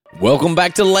Welcome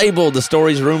back to Label, the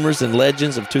stories, rumors, and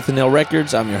legends of Tooth and Nail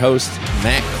Records. I'm your host,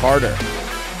 Matt Carter.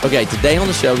 Okay, today on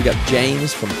the show, we got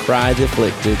James from Cry the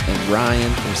Afflicted and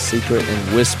Ryan from Secret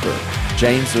and Whisper.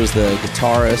 James was the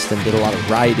guitarist and did a lot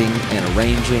of writing and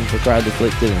arranging for Cry the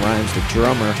Afflicted, and Ryan's the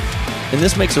drummer. And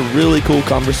this makes a really cool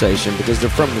conversation because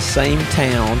they're from the same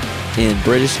town in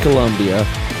British Columbia,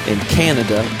 in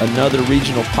Canada, another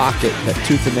regional pocket that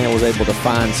Tooth and Nail was able to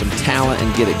find some talent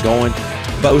and get it going.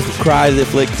 Both Cry the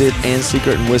Afflicted and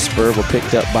Secret and Whisper were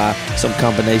picked up by some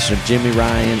combination of Jimmy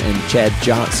Ryan and Chad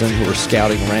Johnson, who were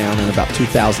scouting around in about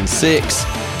 2006.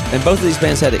 And both of these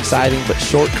bands had exciting but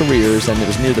short careers, and it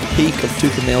was near the peak of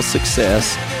Tooth and Nail's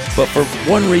success. But for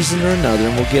one reason or another,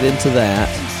 and we'll get into that,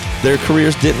 their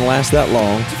careers didn't last that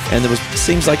long, and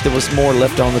seems like there was more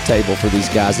left on the table for these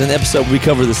guys. In the episode, we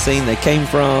cover the scene they came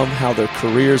from, how their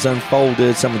careers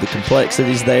unfolded, some of the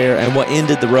complexities there, and what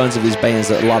ended the runs of these bands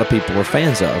that a lot of people were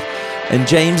fans of. And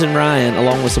James and Ryan,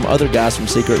 along with some other guys from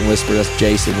Secret and Whisper, that's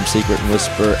Jason from Secret and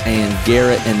Whisper, and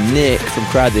Garrett and Nick from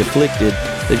Cry the Afflicted,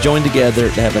 they joined together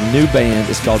to have a new band.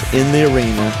 It's called In the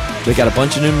Arena. They got a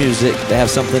bunch of new music. They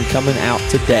have something coming out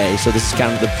today, so this is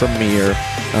kind of the premiere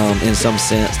in some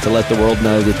sense to let the world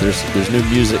know that there's new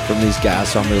music from these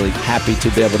guys, so I'm really happy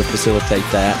to be able to facilitate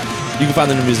that. You can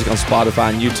find the new music on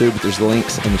Spotify and YouTube, but there's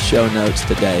links in the show notes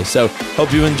today. So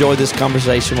hope you enjoy this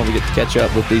conversation when we get to catch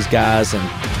up with these guys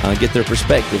and get their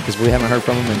perspective, because we haven't heard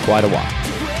from them in quite a while.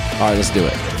 All right, let's do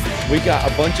it. We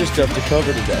got a bunch of stuff to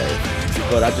cover today,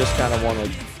 but I just kind of want to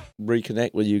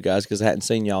reconnect with you guys because I hadn't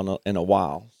seen y'all in a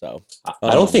while. So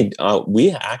I don't think we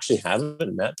actually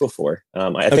haven't met before.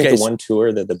 I think the one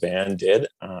tour that the band did,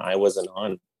 I wasn't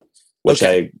on, which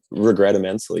I regret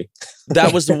immensely.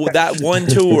 That was that one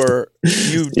tour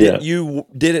you did. You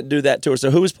didn't do that tour. So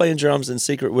who was playing drums in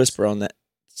Secret Whisper on that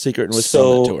Secret and Whisper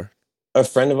on that tour? A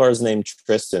friend of ours named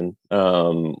Tristan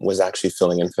was actually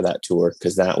filling in for that tour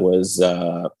because that was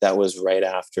right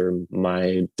after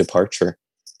my departure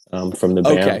from the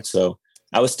band. Okay. So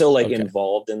I was still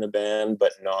involved in the band,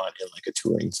 but not in like a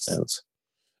touring sense.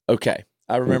 Okay.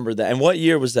 I remember that. And what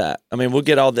year was that? I mean, we'll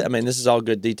get all the, this is all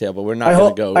good detail, but we're not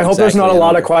going to go. I hope there's not a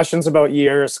lot of questions about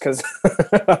years because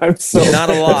I'm not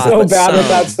a lot, so bad at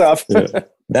that stuff. Yeah.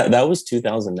 That was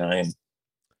 2009.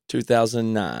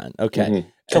 2009. Okay. Mm-hmm.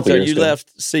 And so you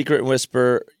left Secret and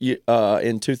Whisper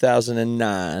in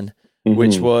 2009. Mm-hmm.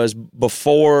 Which was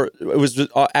before, it was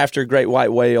after Great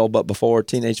White Whale, but before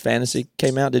Teenage Fantasy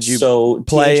came out. Did you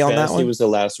play on that one? It was the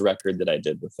last record that I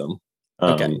did with them.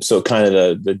 Okay. So kind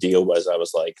of the deal was I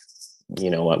was like,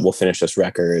 you know what, we'll finish this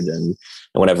record and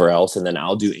whatever else, and then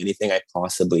I'll do anything I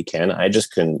possibly can. I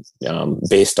just couldn't,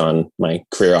 based on my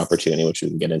career opportunity, which we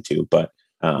can get into. But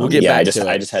we'll get back to it.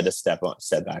 I just had to step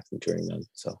back from touring then.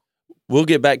 So we'll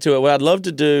get back to it. What I'd love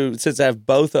to do, since I have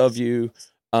both of you,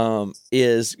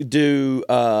 is do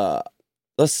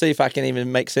let's see if I can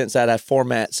even make sense out of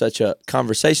format such a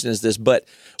conversation as this. But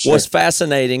what's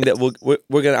fascinating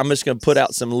that I'm just gonna put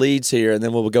out some leads here, and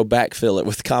then we'll go backfill it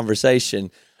with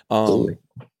conversation. So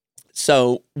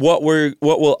what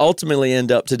will ultimately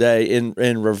end up today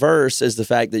in reverse is the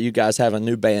fact that you guys have a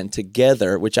new band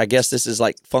together, which I guess this is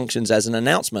like functions as an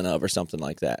announcement of or something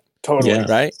like that. Totally. Yeah.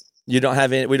 Right? We don't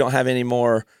have any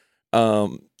more.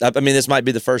 This might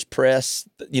be the first press,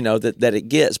 that it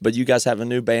gets, but you guys have a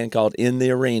new band called In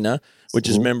the Arena, which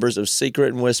is members of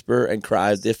Secret and Whisper and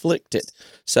Cry the Afflicted.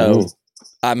 So,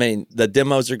 the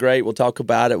demos are great. We'll talk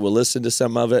about it. We'll listen to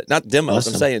some of it. Not demos.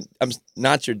 Awesome. I'm saying,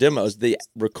 not your demos. The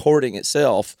recording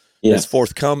itself is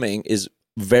forthcoming is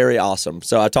very awesome.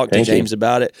 So I talked to James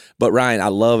about it, but Ryan, I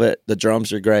love it. The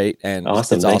drums are great and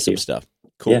it's awesome stuff.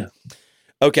 Cool. Yeah.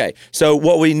 Okay, so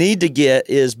what we need to get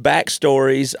is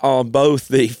backstories on both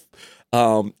the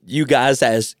you guys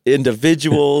as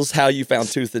individuals, how you found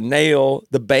Tooth and Nail,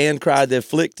 the band Cry the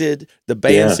Afflicted, the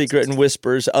band Secret and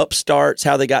Whispers, upstarts,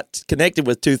 how they got connected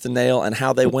with Tooth and Nail and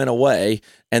how they went away,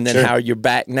 and then how you're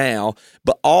back now.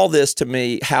 But all this to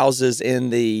me houses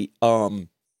in the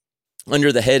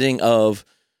under the heading of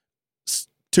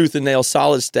Tooth and Nail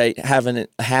Solid State having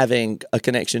a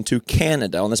connection to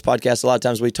Canada. On this podcast, a lot of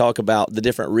times we talk about the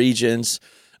different regions.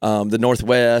 The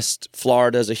Northwest,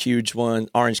 Florida is a huge one.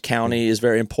 Orange County is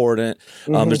very important.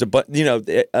 There's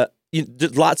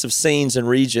lots of scenes and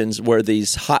regions where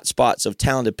these hot spots of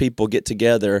talented people get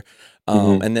together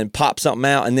and then pop something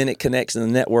out, and then it connects in the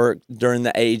network during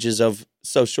the ages of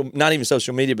not even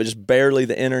social media, but just barely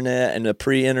the internet and the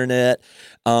pre-internet.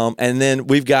 And then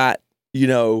we've got,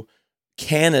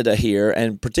 Canada here,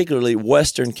 and particularly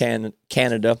Western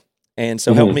Canada. And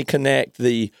so help me connect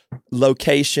the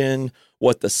location,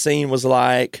 what the scene was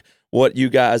like, what you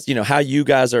guys, how you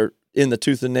guys are in the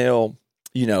Tooth and Nail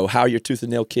how your Tooth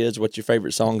and Nail kids, what your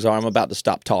favorite songs are. I'm about to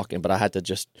stop talking, but I had to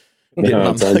just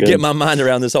get my mind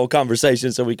around this whole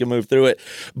conversation so we can move through it.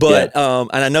 But and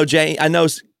I know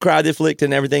Cry the Afflicted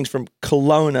and everything's from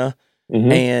Kelowna,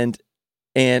 and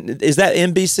is that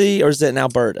NBC or is that in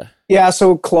Alberta? Yeah,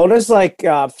 so Kelowna's like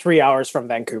 3 hours from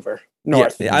Vancouver,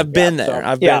 north. Yeah, I've been there.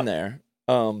 I've been there.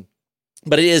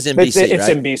 But it is NBC, it's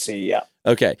right? NBC, yeah.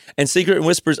 Okay. And Secret and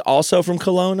Whispers also from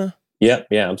Kelowna? Yeah,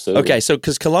 absolutely. Okay, so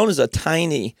because Kelowna's a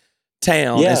tiny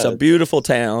town. Yeah. It's a beautiful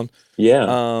town.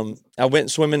 Yeah. I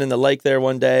went swimming in the lake there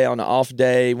one day on an off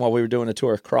day while we were doing a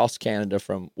tour across Canada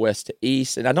from west to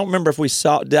east. And I don't remember if we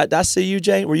saw, did I see you,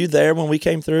 Jane? Were you there when we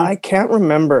came through? I can't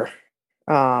remember.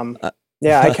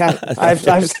 Yeah, I can't. I'm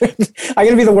going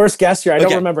to be the worst guest here. I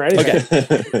don't remember anything.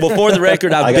 Okay. Well, for the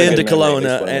record, I've been to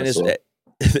Kelowna,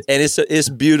 and it's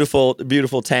beautiful,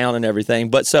 beautiful town and everything.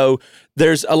 But so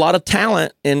there's a lot of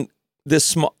talent in this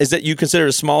small. Is that you consider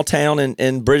a small town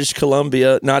in British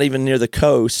Columbia, not even near the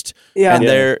coast? Yeah.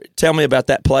 And tell me about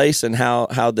that place and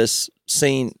how this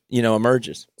scene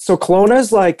emerges. So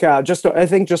Kelowna's like I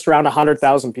think just around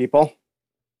 100,000 people,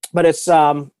 but it's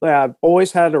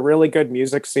always had a really good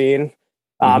music scene.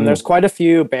 There's quite a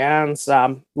few bands,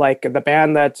 like the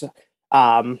band that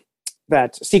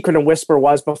Secret and Whisper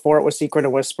was before it was Secret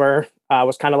and Whisper,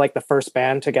 was kind of like the first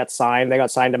band to get signed. They got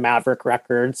signed to Maverick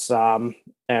Records, and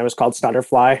it was called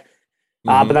Stutterfly.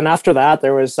 But then after that,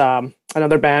 there was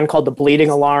another band called The Bleeding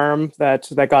Alarm that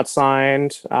got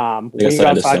signed. They got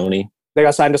signed to Sony. They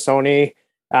got signed to Sony.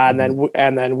 And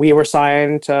then we were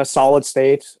signed to Solid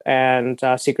State, and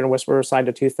Secret and Whisper were signed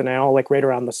to Tooth and Nail, like right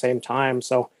around the same time.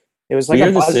 So it was like We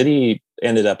Are the City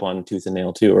ended up on Tooth and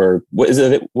Nail too, or what is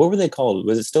it? What were they called?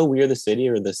 Was it still We Are the City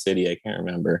or The City? I can't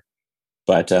remember.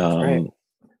 But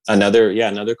another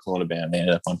Kelowna band, they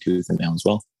ended up on Tooth and Nail as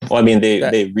well. Well, I mean,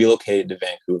 they relocated to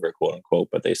Vancouver, quote unquote,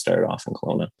 but they started off in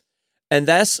Kelowna. And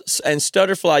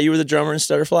Stutterfly. You were the drummer in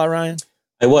Stutterfly, Ryan?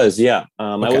 I was, yeah.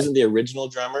 I wasn't the original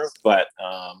drummer, but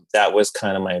that was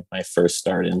kind of my first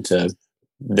start into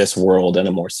this world in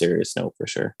a more serious note, for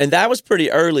sure. And that was pretty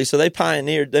early, so they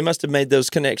must have made those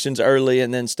connections early,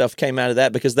 and then stuff came out of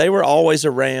that, because they were always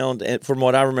around, and from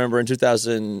what I remember in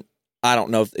 2000, I don't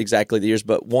know exactly the years,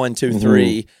 but 1, 2,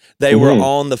 3, they were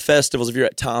on the festivals. If you're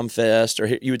at Tom Fest, or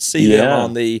you would see them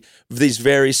on these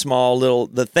very small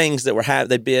the things that were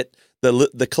they'd be at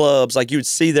the clubs, like you would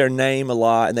see their name a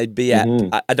lot, and they'd be at,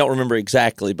 I don't remember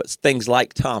exactly, but things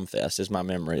like Tom Fest is my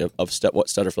memory of what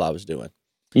Stutterfly was doing.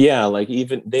 Yeah, like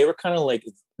even they were kind of like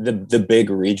the big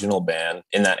regional band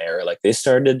in that era. Like they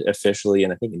started officially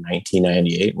in, I think,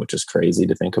 1998, which is crazy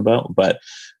to think about. But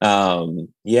they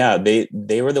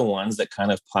were the ones that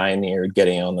kind of pioneered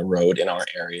getting on the road in our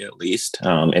area, at least,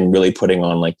 and really putting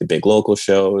on like the big local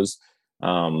shows.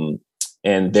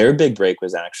 And their big break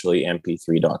was actually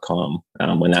mp3.com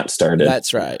when that started.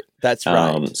 That's right.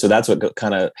 So that's what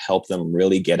kind of helped them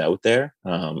really get out there.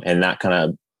 And that kind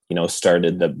of,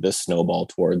 started the snowball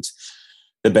towards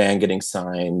the band getting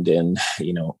signed and,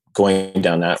 going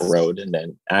down that road. And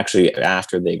then actually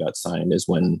after they got signed is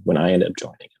when I ended up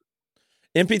joining.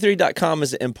 mp3.com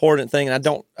is an important thing. And I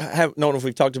don't know if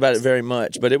we've talked about it very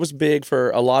much, but it was big for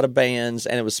a lot of bands,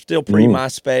 and it was still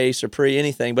pre-MySpace or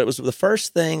pre-anything, but it was the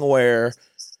first thing where,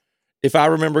 if I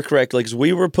remember correctly, because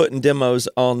we were putting demos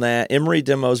on that, Emery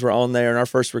demos were on there in our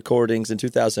first recordings in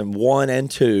 2001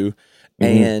 and 2,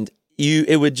 and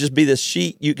it would just be this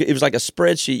sheet. It was like a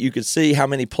spreadsheet. You could see how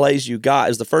many plays you got.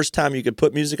 It was the first time you could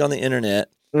put music on the internet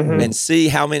and see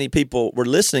how many people were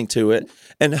listening to it,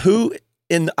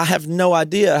 and I have no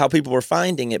idea how people were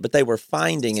finding it, but they were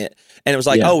finding it. And it was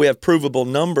like, we have provable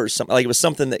numbers. Something like it was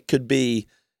something that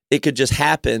it could just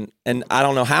happen. And I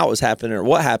don't know how it was happening or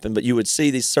what happened, but you would see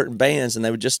these certain bands and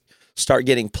they would just start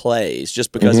getting plays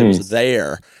just because it was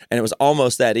there. And it was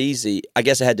almost that easy. I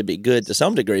guess it had to be good to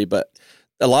some degree, but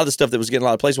a lot of the stuff that was getting a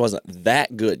lot of plays wasn't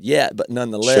that good yet. But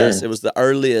nonetheless, it was the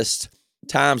earliest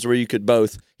times where you could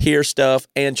both hear stuff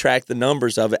and track the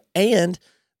numbers of it, and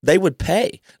they would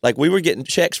pay. Like we were getting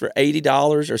checks for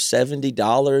 $80 or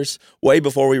 $70 way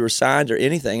before we were signed or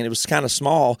anything. And it was kind of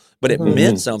small, but it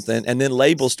meant something. And then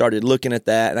labels started looking at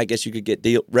that, and I guess you could get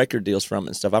record deals from it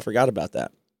and stuff. I forgot about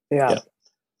that. Yeah.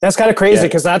 That's kind of crazy,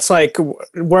 because that's like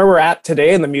where we're at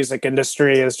today in the music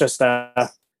industry is just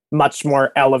a much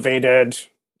more elevated.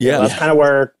 That's kind of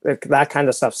where that kind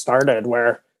of stuff started,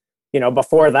 where,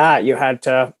 before that you had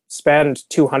to spend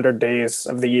 200 days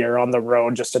of the year on the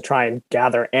road just to try and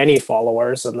gather any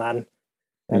followers. And then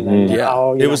And then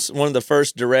now, it was one of the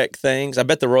first direct things. I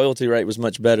bet the royalty rate was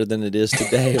much better than it is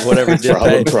today. Whatever it did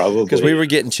pay, probably because we were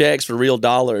getting checks for real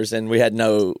dollars, and we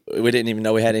didn't even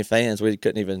know we had any fans. We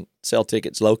couldn't even sell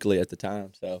tickets locally at the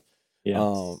time. So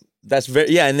that's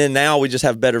and then now we just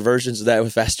have better versions of that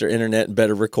with faster internet and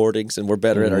better recordings, and we're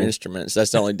better at our instruments.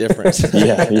 That's the only difference.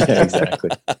 yeah,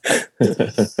 exactly.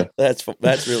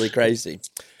 That's really crazy.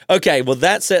 Okay, well,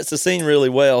 that sets the scene really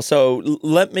well. So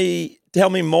tell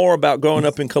me more about growing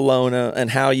up in Kelowna and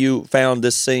how you found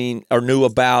this scene, or knew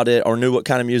about it, or knew what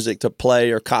kind of music to play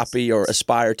or copy or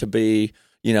aspire to be,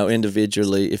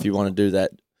 individually, if you want to do that.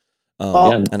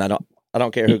 And I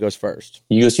don't care who goes first.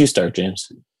 You start,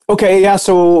 James. Okay, yeah.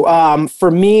 So for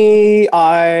me,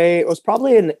 I was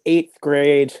probably in 8th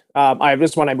grade.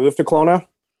 This is when I moved to Kelowna,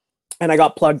 and I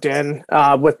got plugged in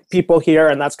with people here,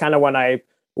 and that's kind of when I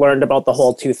learned about the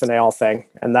whole tooth and nail thing.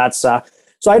 And that's so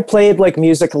I'd played like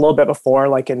music a little bit before,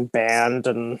 like in band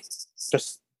and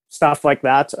just stuff like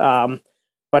that.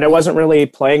 But I wasn't really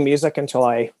playing music until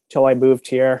I moved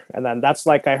here. And then that's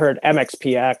like I heard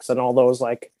MXPX and all those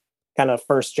like kind of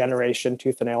first generation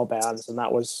tooth and nail bands, and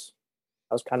that was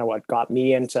kind of what got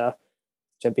me into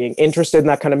being interested in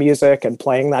that kind of music and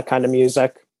playing that kind of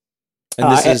music.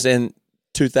 And this is in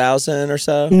 2000 or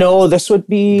so? No, this would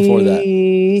Before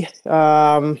be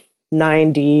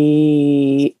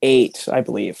 98, I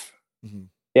believe. Mm-hmm.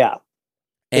 Yeah.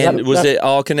 And was it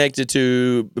all connected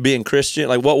to being Christian?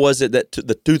 Like, what was it that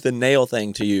the tooth and nail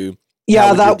thing to you? Yeah,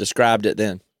 how would you have described it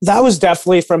then? That was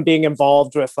definitely from being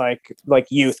involved with like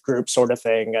youth group sort of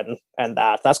thing, and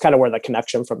that's kind of where the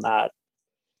connection from that.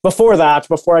 Before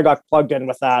I got plugged in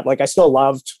with that, like I still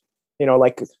loved,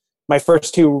 like my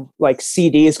first 2 like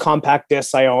CDs, compact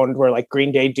discs I owned were like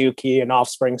Green Day, Dookie, and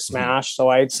Offspring Smash. So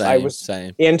I was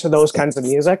into those kinds of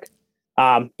music.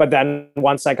 But then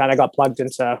once I kind of got plugged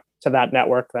into that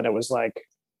network, then it was like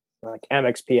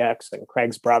MXPX and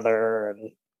Craig's Brother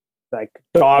and like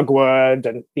Dogwood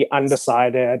and The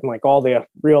Undecided and like all the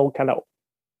real kind of,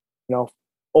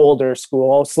 older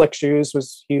school. Slick Shoes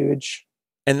was huge.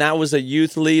 And that was a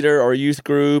youth leader or a youth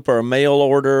group or a mail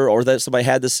order, or that somebody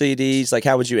had the CDs? Like,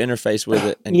 how would you interface with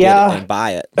it and get it and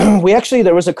buy it?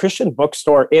 There was a Christian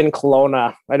bookstore in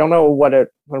Kelowna. I don't know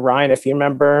Ryan, if you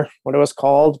remember what it was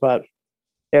called, but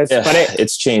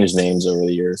it's changed names over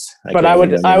the years.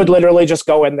 I would literally just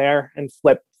go in there and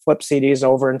flip CDs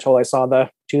over until I saw the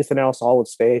Tooth and Nail Solid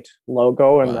State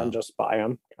logo, and then just buy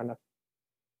them. Kind of.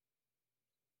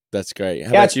 That's great. How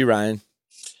about you, Ryan?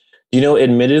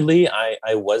 Admittedly,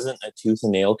 I wasn't a tooth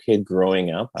and nail kid growing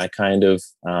up. I kind of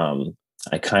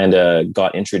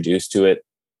got introduced to it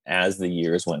as the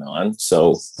years went on.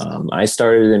 So I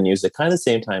started in music kind of the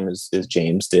same time as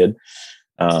James did,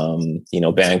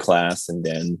 band class. And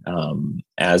then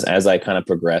as I kind of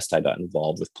progressed, I got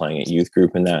involved with playing at youth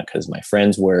group and that because my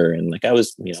friends were, and like I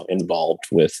was, involved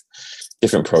with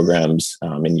different programs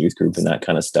in youth group and that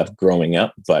kind of stuff growing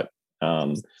up. But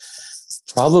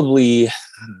probably, I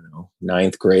don't know,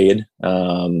 9th grade.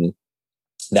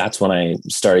 That's when I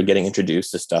started getting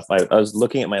introduced to stuff. I was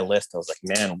looking at my list. I was like,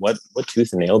 man, what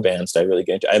tooth and nail bands did I really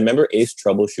get into? I remember Ace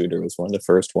Troubleshooter was one of the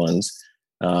first ones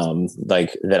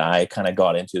like that I kind of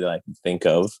got into that I can think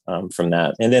of from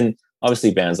that. And then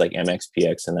obviously bands like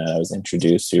MXPX and that I was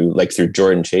introduced to like through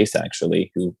Jordan Chase,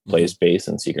 actually, who plays bass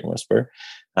in Secret Whisper.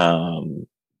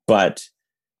 But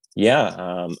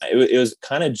yeah, it was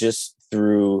kind of just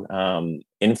through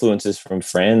influences from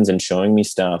friends and showing me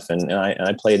stuff. And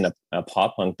I played in a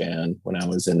pop punk band when I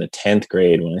was in the 10th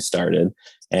grade when I started,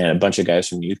 and a bunch of guys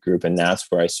from youth group. And that's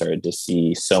where I started to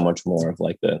see so much more of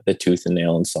like the Tooth and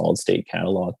Nail and Solid State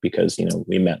catalog, because,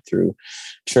 we met through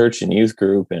church and youth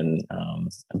group, and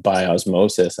by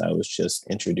osmosis, I was just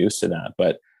introduced to that.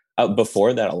 But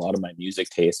before that, a lot of my music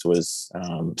taste was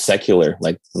secular.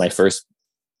 Like my first,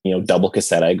 double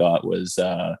cassette I got was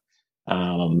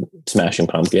Smashing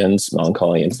Pumpkins,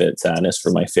 Melancholy Infinite Sadness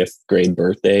for my 5th grade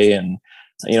birthday. And,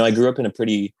 I grew up in a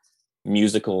pretty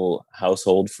musical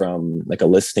household from like a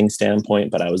listening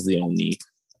standpoint, but I was the only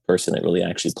person that really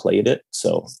actually played it.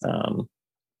 So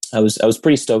I was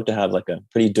pretty stoked to have like a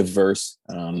pretty diverse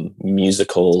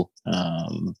musical,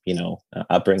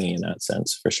 upbringing in that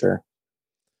sense, for sure.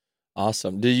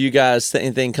 Awesome. Do you guys,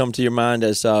 anything come to your mind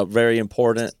as very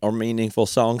important or meaningful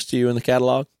songs to you in the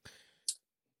catalog?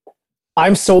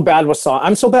 I'm so bad with song.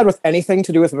 I'm so bad with anything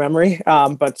to do with memory,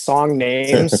 but song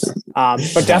names.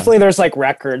 But definitely there's like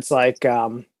records. Like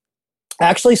I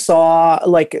actually saw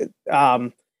like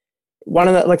one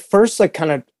of the like first like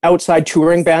kind of outside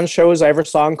touring band shows I ever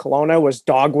saw in Kelowna was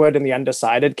Dogwood and The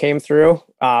Undecided came through.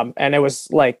 And it was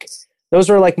like, those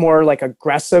were like more like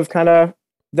aggressive kind of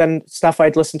than stuff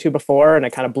I'd listened to before, and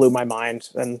it kind of blew my mind.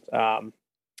 And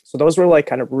so those were like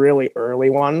kind of really early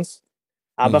ones.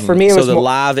 But for me, it was the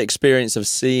live experience of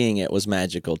seeing it was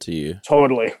magical to you.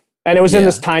 Totally. And it was in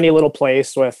this tiny little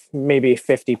place with maybe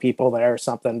 50 people there or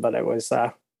something. But it was,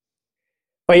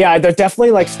 but yeah, they're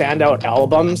definitely like standout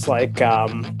albums. Like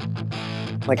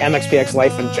MXPX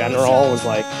Life in General was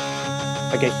like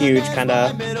a huge kind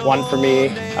of one for me.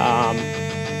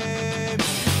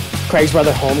 Craig's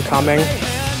Brother Homecoming,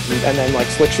 and then like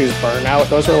Slick Shoes Burnout.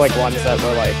 Those were like ones that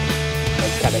were like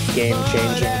kind of game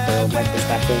changing for my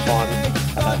perspective on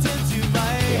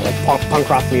like punk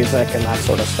rock music and that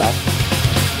sort of stuff.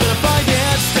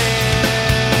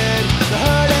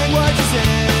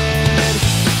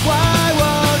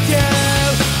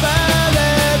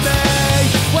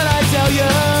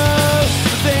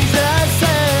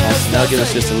 Now give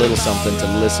us just a little something to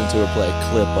listen to or play a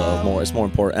clip of more. It's more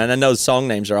important. And I know song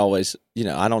names are always,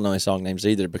 I don't know any song names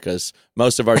either because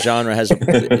most of our genre has,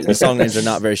 the song names are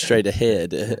not very straight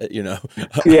ahead,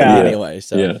 Anyway,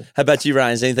 so how about you,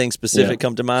 Ryan? Is anything specific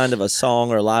come to mind of a song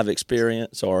or a live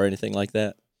experience or anything like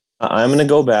that? I'm going to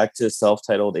go back to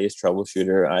self-titled Ace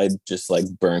Troubleshooter. I just like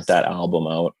burnt that album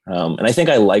out. And I think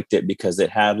I liked it because it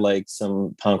had like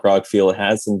some punk rock feel. It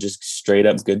had some just straight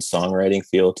up good songwriting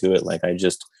feel to it. Like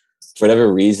for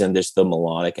whatever reason, just the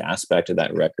melodic aspect of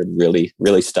that record really,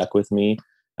 really stuck with me.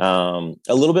 A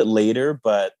little bit later,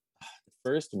 but the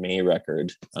first May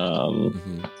record. No,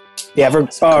 not the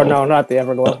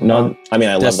Everglow. No, I mean,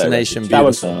 I love that Destination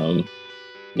record.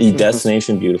 Beautiful.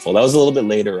 Destination Beautiful. That was a little bit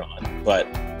later on, but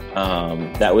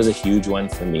that was a huge one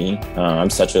for me. I'm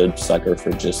such a sucker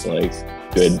for just like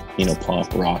good,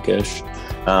 pop rockish.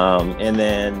 And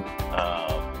then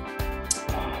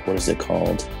what is it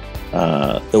called?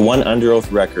 The one Under Oath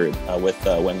record with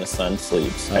When the Sun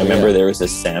Sleeps. I remember there was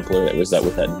this sampler that was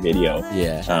with that video.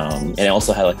 Yeah. And it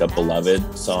also had like a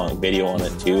Beloved song video on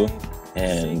it too.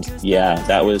 And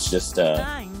that was just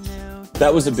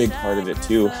that was a big part of it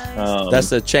too. That's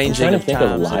the Changing of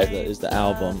Times is the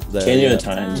album. Changing of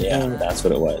Times, that's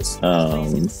what it was.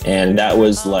 And that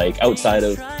was like outside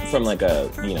of from like a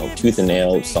Tooth and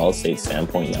Nail Solid State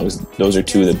standpoint. Those are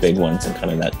two of the big ones in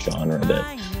kind of that genre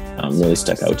that really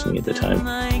stuck out to me at the time.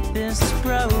 Like this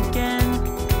broken,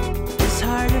 it's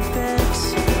hard to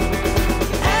fix.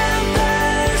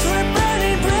 Empires were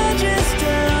burning bridges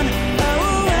down.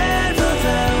 Oh, where will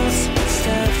those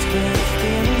steps with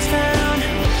feelings found?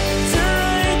 To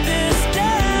write this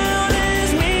down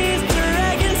is means to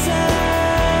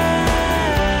reconcile.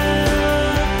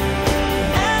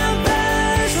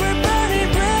 Empires were burning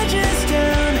bridges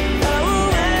down. Oh,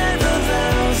 where will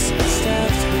those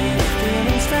steps with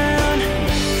feelings found?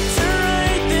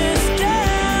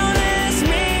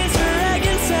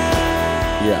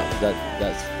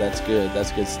 That's good.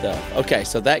 That's good stuff. Okay,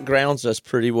 so that grounds us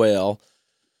pretty well.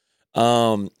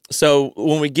 So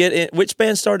when we get in, which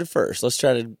band started first? Let's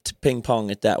try to ping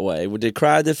pong it that way. Did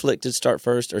Cry the Afflicted start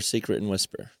first or Secret and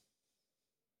Whisper?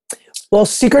 Well,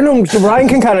 Ryan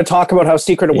can kind of talk about how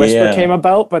Secret and Whisper came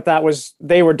about, but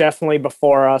they were definitely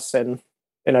before us in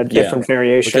a different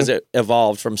variation. Because it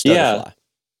evolved from Stutterfly.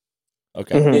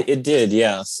 Okay. Mm-hmm. It did,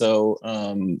 yeah. So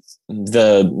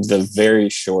the very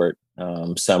short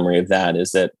summary of that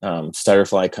is that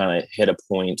Stutterfly kind of hit a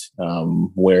point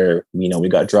where we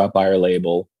got dropped by our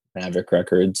label, Maverick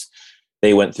Records.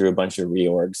 They went through a bunch of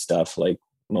reorg stuff like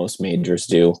most majors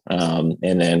do, and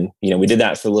then we did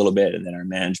that for a little bit, and then our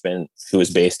management, who was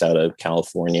based out of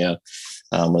California,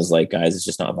 was like, guys, it's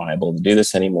just not viable to do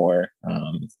this anymore.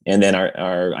 And then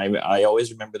I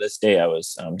always remember this day. I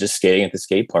was just skating at the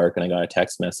skate park, and I got a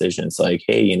text message, and it's like,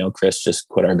 hey, Chris just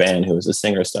quit our band, who was the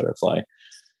singer of Stutterfly.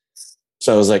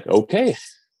 So I was like, okay,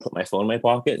 put my phone in my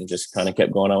pocket and just kind of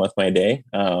kept going on with my day.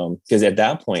 Because at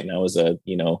that point, I was I've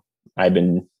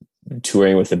been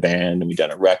touring with the band, and we've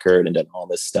done a record and done all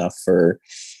this stuff for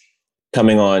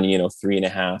coming on,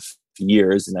 3.5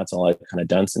 years. And that's all I've kind of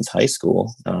done since high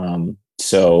school.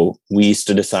 So we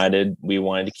decided we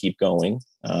wanted to keep going.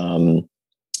 And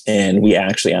we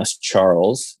actually asked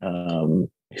Charles,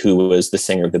 who was the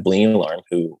singer of the Bleeding Alarm,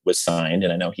 who was signed.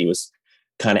 And I know he was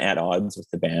kind of at odds with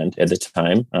the band at the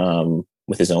time,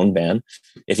 with his own band,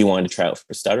 if he wanted to try out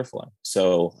for Stutterfly.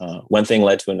 So one thing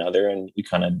led to another, and we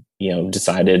kind of,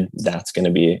 decided that's going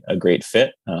to be a great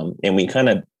fit. And we kind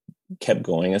of kept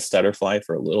going as Stutterfly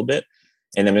for a little bit.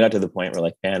 And then we got to the point where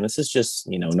like, man, this is just,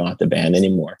 not the band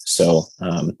anymore. So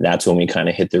that's when we kind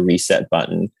of hit the reset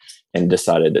button and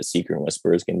decided that Secret and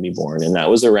Whisper is going to be born. And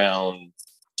that was around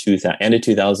end of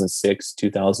 2006,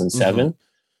 2007.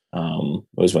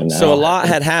 was when that. So a lot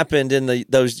happened. had happened in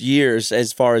those years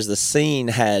as far as the scene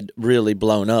had really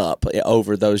blown up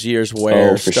over those years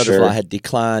where Stutterfly sure. had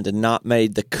declined and not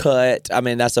made the cut. I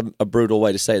mean, that's a brutal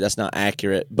way to say it. That's not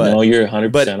accurate. But no, you're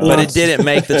 100%. But it didn't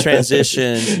make the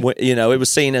transition. You know, it was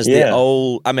seen as the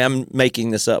old. I mean, I'm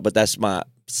making this up, but that's my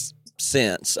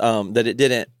sense that it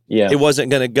didn't. Yeah. It wasn't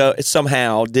going to go. It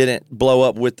somehow didn't blow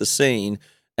up with the scene.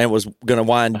 And was going to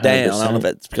wind 100%. Down. I don't know if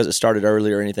it's because it started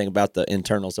earlier or anything about the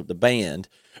internals of the band,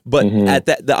 but at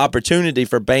the opportunity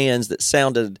for bands that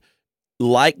sounded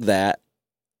like that,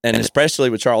 and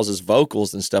especially with Charles's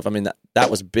vocals and stuff. I mean,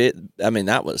 that was big. I mean,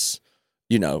 that was,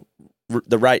 you know,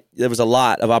 there was a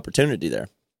lot of opportunity there.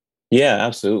 Yeah,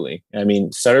 absolutely. I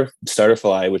mean,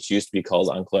 Stutterfly, which used to be called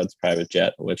Uncle Ed's Private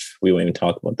Jet, which we won't even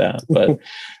talk about that, but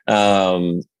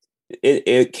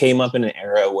it came up in an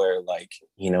era where, like,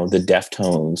 you know, the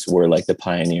Deftones were like the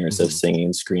pioneers of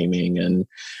singing, screaming, and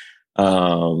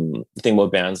think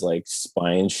about bands like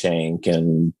Spine Shank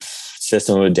and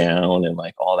System of a Down and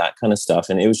like all that kind of stuff.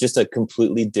 And it was just a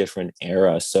completely different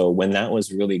era. So when that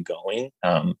was really going,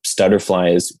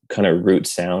 Stutterfly's kind of root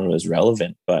sound was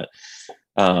relevant. But,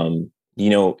 you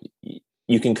know,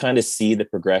 you can kind of see the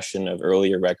progression of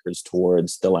earlier records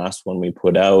towards the last one we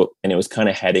put out. And it was kind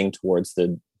of heading towards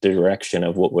the direction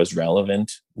of what was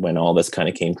relevant when all this kind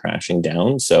of came crashing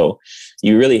down. So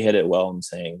you really hit it well in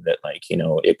saying that, like, you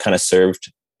know, it kind of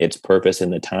served its purpose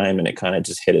in the time, and it kind of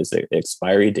just hit its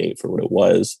expiry date for what it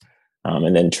was.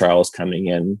 And then Charles coming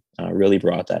in really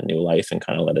brought that new life and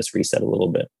kind of let us reset a little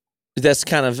bit. That's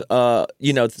kind of,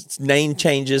 you know, name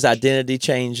changes, identity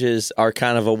changes are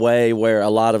kind of a way where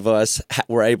a lot of us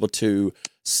were able to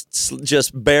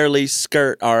just barely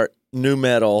skirt our nu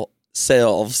metal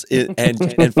selves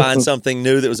and find something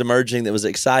new that was emerging, that was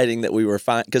exciting, that we were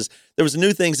fine, because there was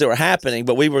new things that were happening,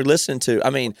 but we were listening to, I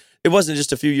mean, it wasn't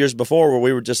just a few years before where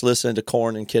we were just listening to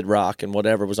Korn and Kid Rock and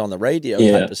whatever was on the radio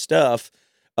type of stuff.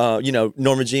 You know,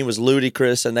 Norma Jean was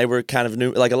ludicrous, and they were kind of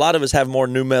new. Like, a lot of us have more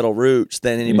nu metal roots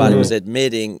than anybody was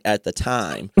admitting at the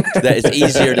time. That it's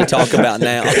easier to talk about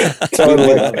now.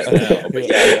 Totally.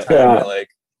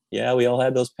 Yeah, we all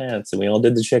had those pants and we all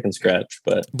did the chicken scratch,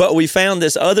 but we found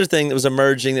this other thing that was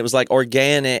emerging that was like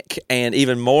organic and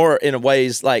even more in a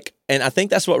ways like, and I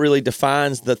think that's what really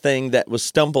defines the thing that was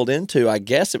stumbled into. I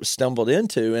guess it was stumbled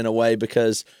into in a way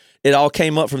because it all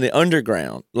came up from the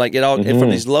underground, like it all from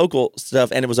these local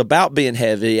stuff, and it was about being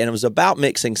heavy, and it was about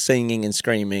mixing singing and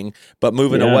screaming, but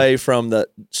moving away from the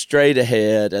straight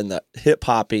ahead and the hip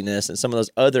hoppiness and some of those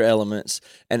other elements,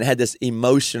 and it had this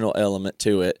emotional element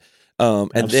to it.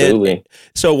 And Absolutely. Then,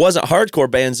 so it wasn't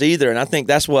hardcore bands either, and I think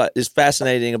that's what is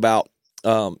fascinating about,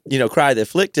 you know, Cry the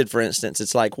Afflicted, for instance.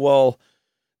 It's like, well,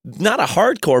 not a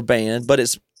hardcore band, but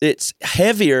it's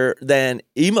heavier than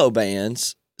emo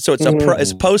bands. So it's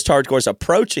it's post-hardcore. It's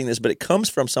approaching this, but it comes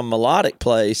from some melodic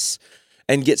place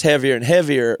and gets heavier and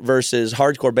heavier versus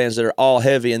hardcore bands that are all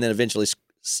heavy and then eventually,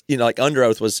 you know, like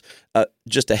Underoath was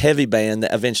just a heavy band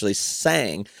that eventually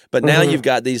sang. But now you've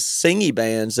got these singy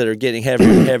bands that are getting heavier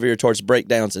and heavier towards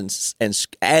breakdowns and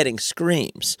adding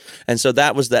screams. And so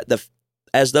that was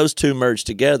as those two merged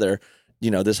together,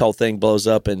 you know, this whole thing blows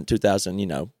up in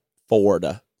 2004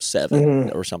 to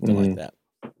 7 or something like that.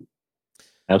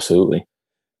 Absolutely.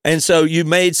 And so you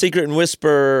made Secret and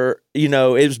Whisper, you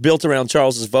know, it was built around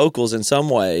Charles's vocals in some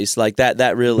ways, like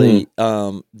that really,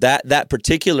 that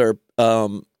particular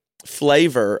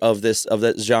flavor of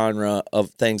that genre of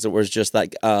things that was just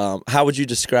like, how would you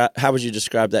describe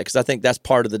that? Because I think that's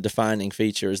part of the defining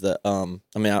feature is that,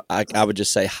 I mean, I would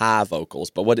just say high vocals,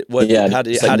 but how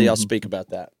do y'all speak about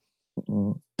that?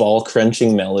 Ball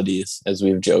crunching melodies, as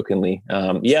we've jokingly,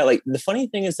 like the funny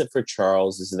thing is that for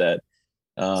Charles is that,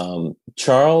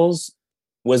 Charles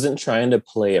wasn't trying to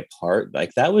play a part.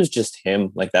 Like, that was just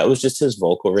him. Like, that was just his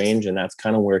vocal range, and that's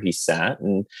kind of where he sat.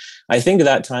 And I think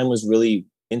that time was really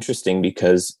interesting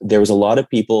because there was a lot of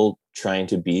people trying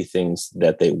to be things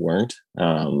that they weren't,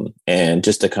 and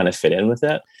just to kind of fit in with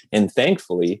that. And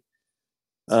thankfully,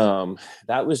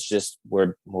 that was just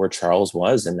where Charles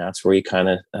was, and that's where he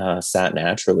kind of sat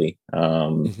naturally.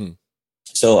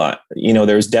 So, you know,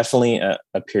 there was definitely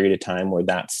a period of time where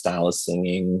that style of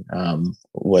singing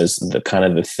was the kind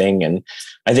of the thing. And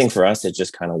I think for us, it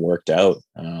just kind of worked out.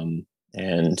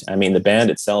 And I mean, the band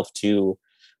itself too,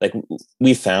 like,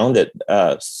 we found that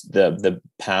the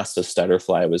past of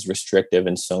Stutterfly was restrictive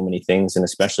in so many things, and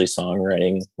especially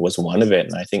songwriting was one of it.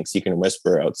 And I think Secret and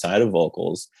Whisper, outside of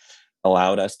vocals,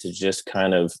 allowed us to just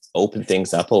kind of open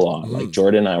things up a lot. Like,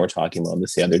 Jordan and I were talking about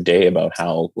this the other day about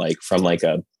how, like, from like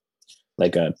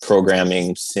like a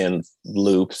programming synth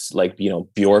loops, like, you know,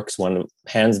 Bjork's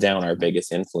hands down our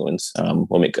biggest influence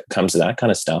when it comes to that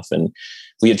kind of stuff. And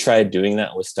we had tried doing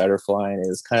that with Stutterfly, and it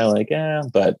was kind of like,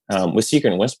 but with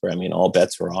Secret and Whisper, I mean, all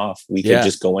bets were off. We could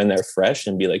just go in there fresh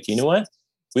and be like, you know what?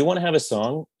 We want to have a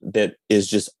song that is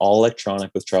just all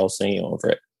electronic with Charles singing over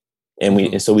it.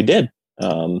 And so we did.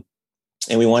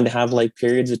 And we wanted to have like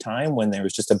periods of time when there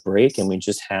was just a break and we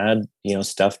just had, you know,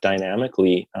 stuff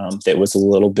dynamically that was a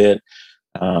little bit,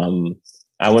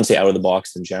 I wouldn't say out of the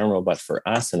box in general, but for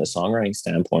us in a songwriting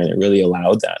standpoint, it really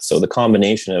allowed that. So the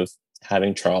combination of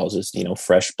having Charles as, you know,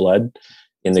 fresh blood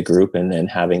in the group and then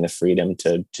having the freedom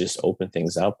to just open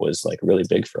things up was like really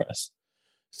big for us.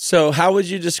 So how would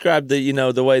you describe the, you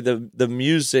know, the way the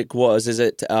music was? Is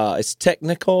it it's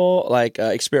technical, like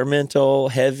experimental,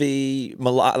 heavy,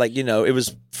 like, you know, it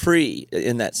was free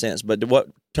in that sense, but what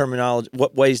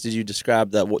ways did you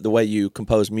describe the way you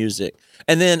compose music?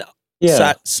 And then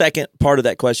second part of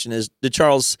that question is, did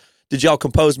y'all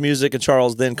compose music and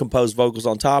Charles then compose vocals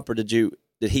on top, or did he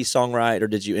songwrite, or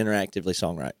did you interactively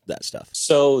songwrite that stuff?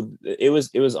 So it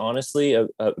was honestly a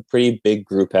pretty big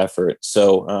group effort.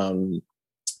 So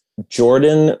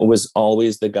Jordan was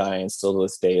always the guy, and still to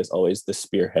this day is always the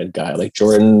spearhead guy. Like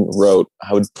Jordan wrote,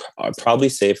 I would probably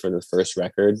say for the first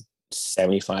record,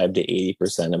 75 to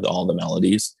 80% of all the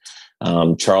melodies.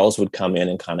 Charles would come in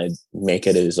and kind of make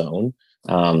it his own.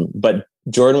 But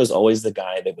Jordan was always the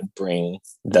guy that would bring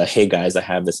the, hey guys, I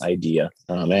have this idea.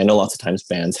 And I know lots of times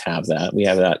bands have that. We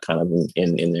have that kind of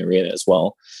in the arena as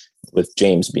well, with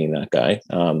James being that guy.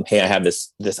 Hey, I have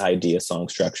this idea, song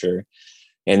structure.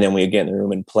 And then we get in the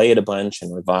room and play it a bunch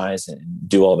and revise and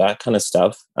do all that kind of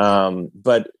stuff.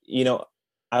 But, you know,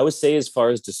 I would say as far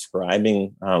as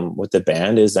describing what the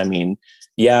band is, I mean,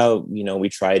 you know, we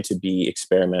tried to be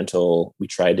experimental. We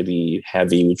tried to be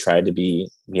heavy. We tried to be,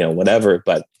 you know, whatever.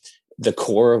 But the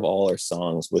core of all our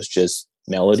songs was just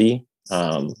melody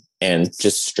and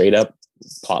just straight up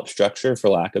pop structure, for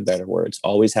lack of better words,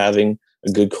 always having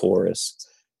a good chorus.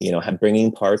 You know,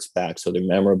 bringing parts back so they're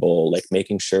memorable, like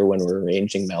making sure when we're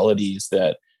arranging melodies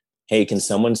that, hey, can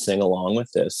someone sing along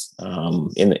with this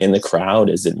in the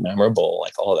crowd? Is it memorable?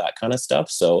 Like all that kind of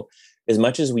stuff. So as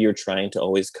much as we were trying to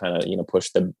always kind of, you know, push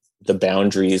the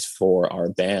boundaries for our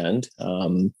band,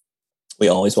 we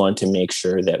always wanted to make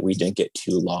sure that we didn't get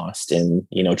too lost in,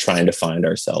 you know, trying to find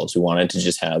ourselves. We wanted to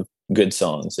just have good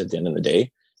songs at the end of the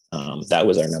day. That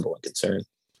was our number one concern.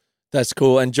 That's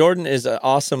cool. And Jordan is an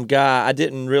awesome guy. I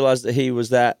didn't realize that he was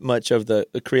that much of the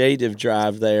creative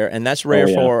drive there, and that's rare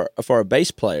for a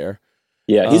bass player.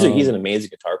 Yeah, he's an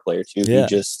amazing guitar player too. Yeah. He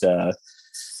just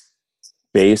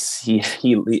bass. He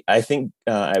I think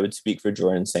I would speak for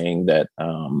Jordan saying that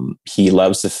he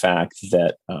loves the fact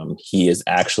that he is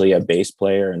actually a bass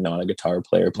player and not a guitar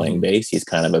player playing bass. He's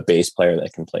kind of a bass player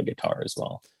that can play guitar as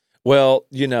well. Well,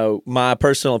 you know, my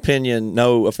personal opinion,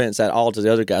 no offense at all to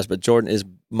the other guys, but Jordan is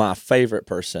my favorite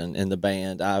person in the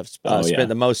band. I've spent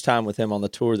the most time with him on the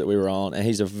tour that we were on, and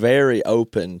he's a very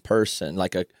open person.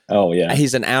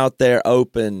 He's an out there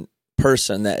open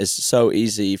person that is so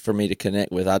easy for me to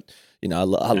connect with. I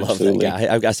love that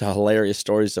guy. I've got some hilarious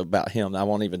stories about him.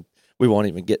 We won't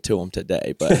even get to him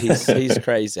today, but he's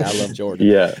crazy. I love Jordan.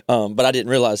 Yeah. But I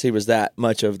didn't realize he was that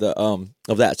much of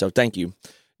that. So thank you.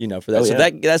 You know, for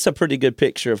that. That's a pretty good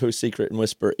picture of who Secret and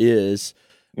Whisper is.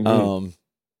 Mm-hmm.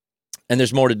 And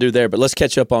there's more to do there, but let's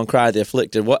catch up on Cry the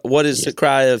Afflicted. What is the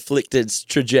Cry the Afflicted's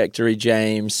trajectory,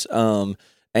 James?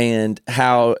 And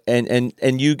how and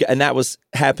that was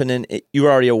happening. You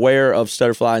were already aware of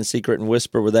Stutterfly and Secret and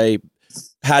Whisper. Were they?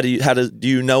 Do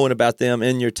you know about them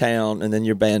in your town, and then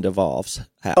your band evolves?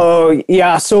 How? Oh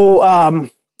yeah,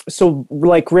 so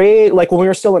like Ray, like when we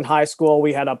were still in high school,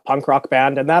 we had a punk rock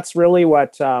band, and that's really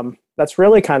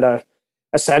kind of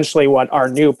essentially what our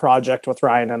new project with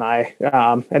Ryan and I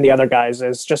and the other guys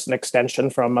is, just an extension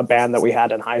from a band that we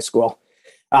had in high school.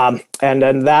 And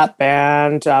then that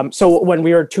band, so when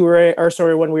we were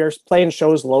when we were playing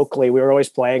shows locally, we were always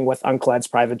playing with Uncle Ed's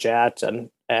Private Jet,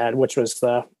 and which was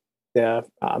the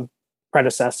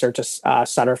predecessor to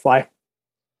Stutterfly.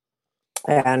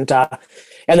 And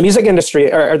the music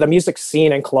industry or the music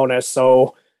scene in Kelowna is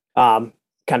so kind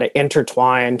of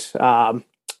intertwined.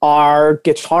 Our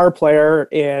guitar player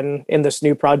in this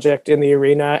new project in the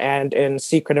arena and in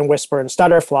Secret and Whisper and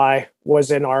Stutterfly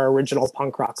was in our original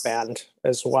punk rock band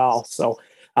as well. So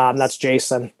that's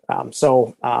Jason.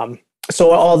 So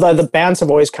all the bands have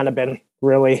always kind of been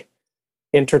really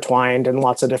intertwined in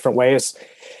lots of different ways.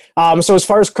 So as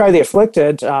far as Cry the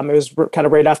Afflicted, it was kind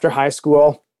of right after high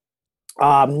school.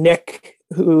 Nick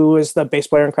who is the bass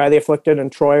player in Cry the Afflicted,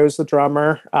 and Troy was the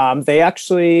drummer. They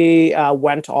actually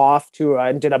went off to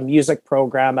and did a music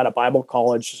program at a Bible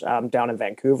college down in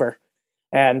Vancouver,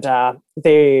 and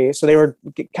they were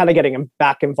kind of getting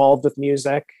back involved with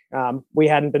music. We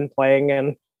hadn't been playing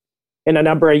in a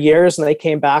number of years, and they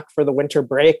came back for the winter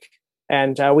break,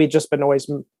 and we'd just been always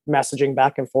messaging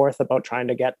back and forth about trying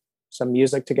to get some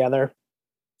music together.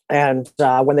 And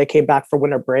when they came back for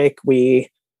winter break, we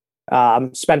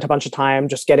spent a bunch of time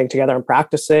just getting together and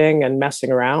practicing and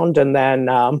messing around. And then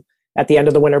at the end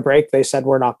of the winter break, they said,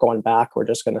 we're not going back. We're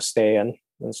just going to stay and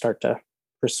start to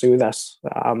pursue this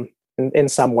in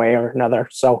some way or another.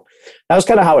 So that was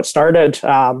kind of how it started.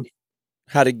 How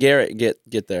did Garrett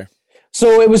get there?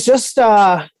 So it was just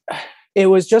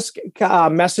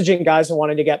messaging guys and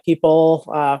wanting to get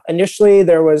people. Initially,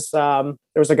 there was a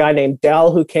guy named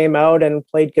Dell who came out and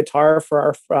played guitar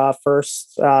for our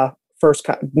first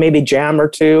maybe jam or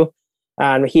two,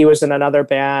 and he was in another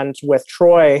band with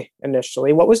Troy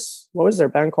initially. What was their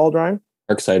band called, Ryan?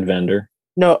 Darkside Vendor.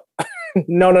 No.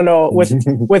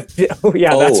 With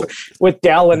yeah, that's with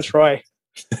Dell and Troy.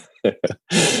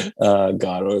 God,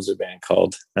 what was their band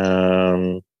called?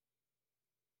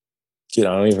 Dude,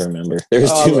 I don't even remember. There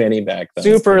was too many back then.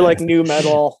 Super like new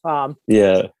metal.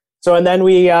 Yeah. So and then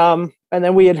we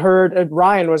had heard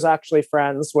Ryan was actually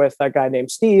friends with a guy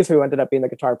named Steve who ended up being the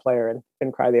guitar player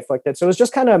in Cry the Afflicted. So it was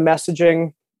just kind of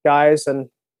messaging guys and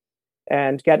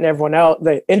getting everyone out.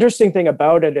 The interesting thing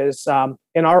about it is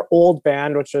in our old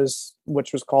band, which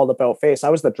was called About Face, I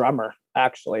was the drummer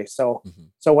actually. So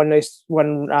so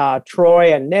when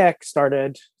Troy and Nick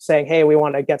started saying, hey, we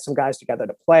want to get some guys together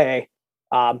to play.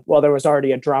 Well, there was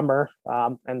already a drummer,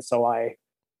 and so I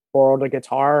borrowed a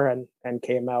guitar and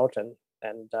came out, and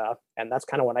that's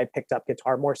kind of when I picked up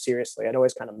guitar more seriously. I'd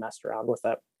always kind of messed around with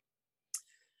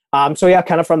it. So yeah,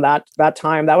 kind of from that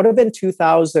time, that would have been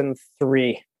 2003,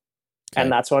 okay.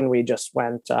 And that's when we just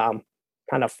went kind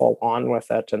of full on with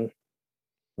it and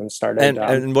started.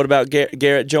 And what about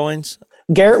Garrett joins?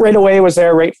 Garrett right away was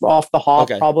there right off the hop.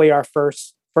 Okay. Probably our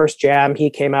first jam. He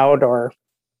came out or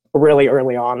really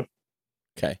early on.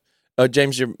 Okay. Oh,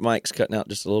 James, your mic's cutting out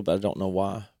just a little bit. I don't know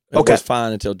why. It Okay. was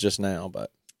fine until just now, but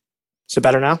is it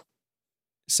better now?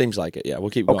 Seems like it. Yeah, we'll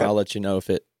keep going. Okay. I'll let you know if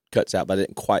it cuts out, but I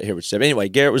didn't quite hear what you said. Anyway,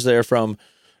 Garrett was there from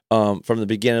the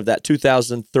beginning of that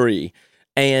 2003,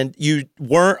 and you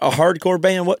weren't a hardcore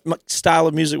band. What style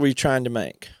of music were you trying to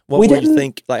make? What were you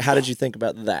think? Like, how did you think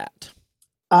about that?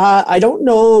 I don't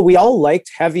know. We all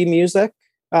liked heavy music,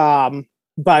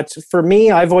 but for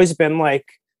me, I've always been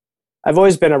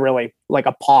a really like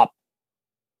a pop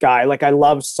guy. Like I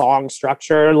love song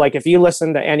structure. Like if you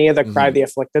listen to any of the Cry the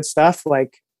Afflicted stuff,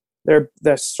 like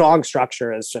the song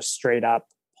structure is just straight up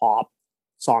pop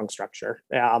song structure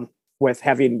with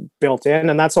heavy built in.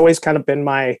 And that's always kind of been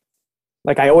I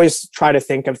always try to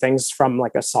think of things from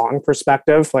like a song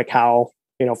perspective, like how,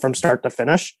 from start to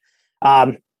finish.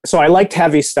 So I liked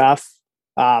heavy stuff,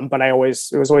 but it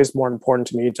was always more important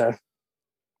to me to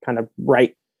kind of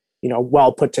write,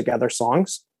 well put together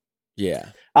songs. Yeah.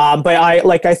 But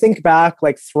I think back,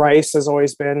 like Thrice has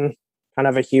always been kind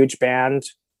of a huge band.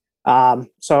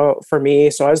 So for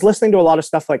me, I was listening to a lot of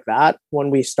stuff like that when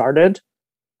we started,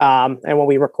 and when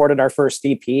we recorded our first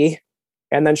EP.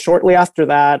 And then shortly after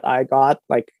that, I got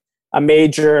like a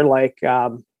major, like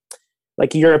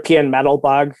European metal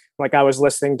bug. Like I was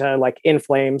listening to like In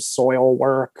Flames,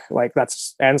 Soilwork,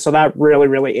 and so that really,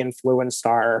 really influenced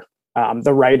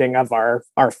the writing of our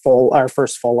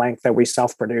first full length that we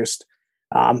self-produced.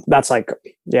 That's like,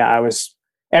 yeah,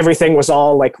 everything was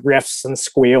all like riffs and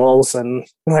squeals and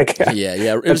like,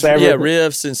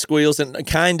 riffs and squeals and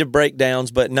kind of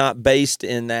breakdowns, but not based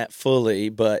in that fully,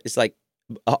 but it's like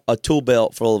a tool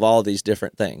belt full of all these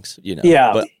different things,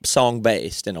 but song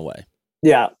based in a way.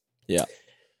 Yeah. Yeah.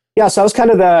 Yeah. So that was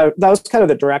kind of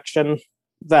the direction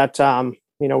that,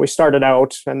 we started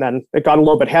out, and then it got a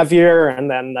little bit heavier, and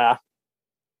then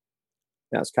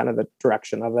that's kind of the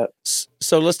direction of it.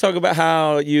 So let's talk about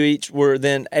how you each were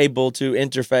then able to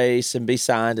interface and be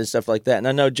signed and stuff like that. And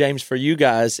I know, James, for you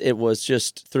guys, it was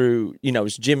just through, it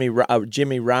was Jimmy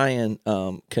Ryan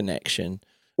connection.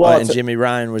 Well, and Jimmy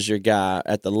Ryan was your guy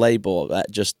at the label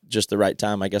at just the right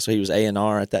time. I guess he was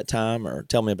A&R at that time, or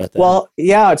tell me about that. Well,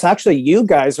 yeah, it's actually, you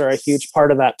guys are a huge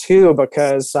part of that too,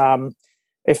 because I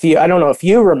don't know if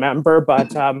you remember,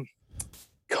 but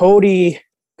Cody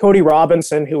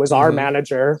Robinson, who was our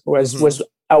manager, was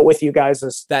out with you guys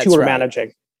as tour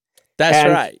managing. That's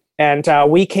right. And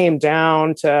we came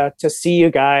down to see you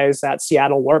guys at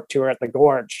Seattle Warped Tour at the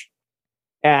Gorge,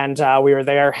 and we were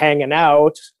there hanging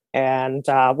out. And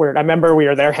I remember we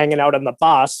were there hanging out on the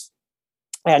bus,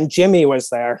 and Jimmy was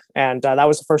there, and that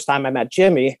was the first time I met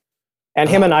Jimmy, and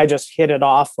him and I just hit it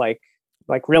off like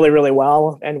really really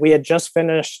well, and we had just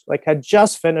finished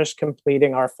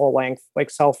completing our full length like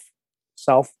self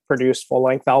produced full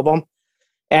length album,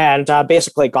 and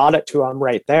basically got it to him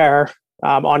right there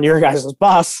on your guys'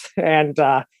 bus, and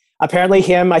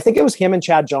apparently I think it was him and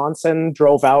Chad Johnson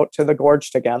drove out to the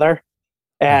Gorge together.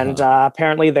 And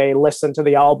apparently they listened to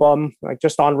the album like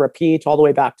just on repeat all the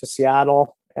way back to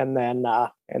Seattle, and then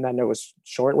it was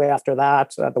shortly after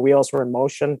that the wheels were in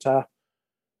motion to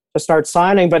start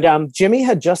signing. But Jimmy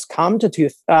had just come to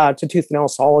Tooth and Nail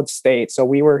Solid State, so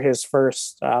we were his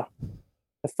first the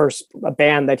first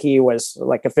band that he was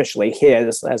like officially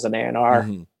his as an A&R.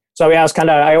 Mm-hmm. So yeah,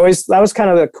 that was kind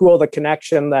of the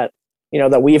connection that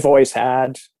that we've always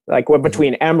had like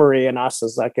between Emery and us,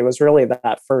 is like it was really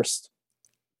that first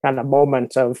kind of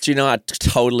moment of. Do you know, I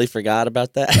totally forgot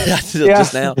about that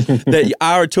just now. That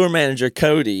our tour manager,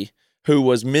 Cody, who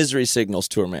was Misery Signals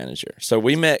tour manager. So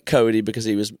we met Cody because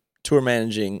he was tour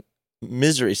managing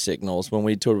Misery Signals when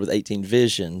we toured with 18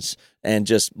 Visions, and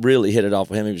just really hit it off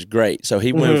with him. He was great. So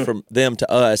he moved from them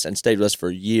to us and stayed with us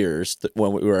for years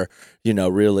when we were,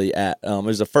 really at, it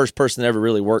was the first person that ever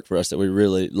really worked for us that we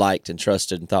really liked and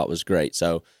trusted and thought was great.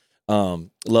 So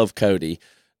love Cody.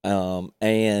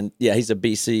 And yeah, he's a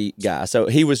BC guy. So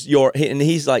he was and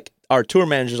he's like, our tour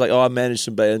manager's like, I managed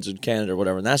some bands in Canada or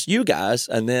whatever. And that's you guys.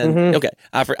 And then, okay,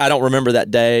 I don't remember that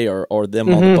day or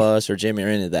them on the bus or Jimmy or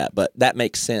any of that, but that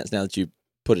makes sense now that you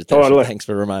put it there. Totally. So thanks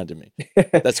for reminding me.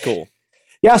 That's cool.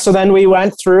 Yeah. So then we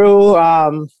went through,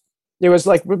 it was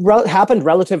like happened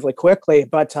relatively quickly,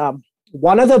 but,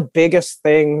 one of the biggest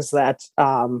things that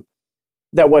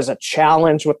was a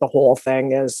challenge with the whole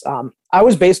thing is, I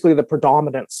was basically the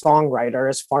predominant songwriter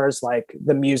as far as like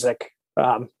the music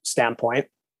standpoint.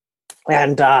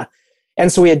 And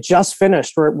so we had just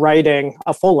finished writing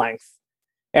a full length,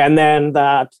 and then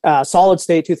that Solid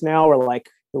State Tooth and Nail were like,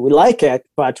 we like it,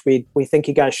 but we think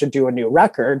you guys should do a new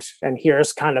record, and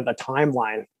here's kind of the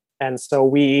timeline. And so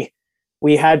we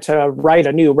had to write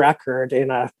a new record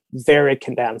in a very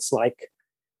condensed, like,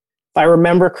 if I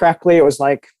remember correctly, it was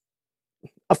like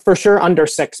for sure under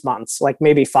 6 months, like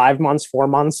maybe 5 months, 4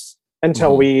 months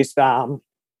until we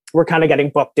were kind of getting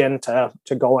booked in to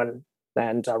go and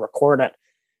record it.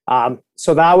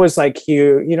 So that was like,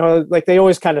 like they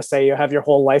always kind of say you have your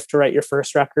whole life to write your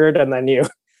first record. And then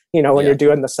when you're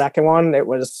doing the second one, it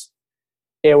was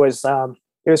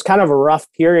kind of a rough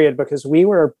period because we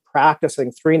were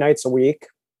practicing 3 nights a week.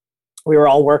 We were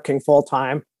all working full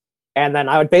time. And then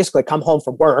I would basically come home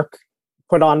from work,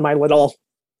 put on my little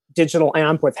digital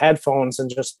amp with headphones and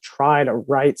just try to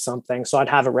write something. So I'd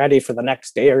have it ready for the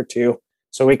next day or two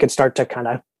so we could start to kind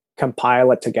of compile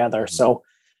it together. So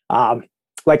the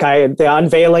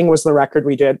Unveiling was the record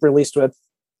we did released with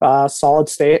Solid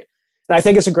State. And I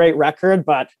think it's a great record,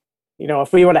 but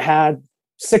if we would have had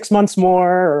 6 months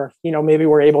more, or, maybe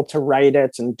we're able to write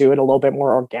it and do it a little bit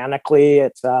more organically,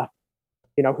 it's, who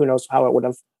knows how it would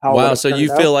have. Wow. So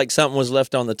you feel like something was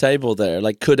left on the table there,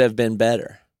 like could have been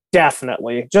better.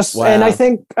 Definitely. And I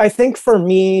think for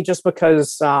me, just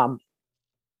because, my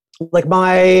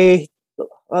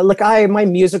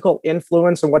musical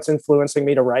influence and what's influencing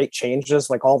me to write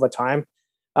changes like all the time.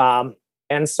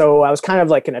 And so I was kind of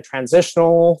like in a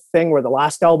transitional thing where the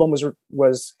last album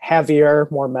was heavier,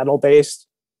 more metal based.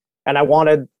 And I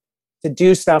wanted to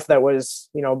do stuff that was,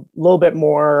 a little bit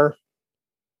more,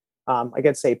 I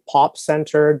could say pop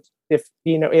centered, if,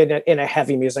 in a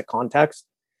heavy music context.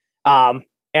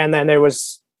 And then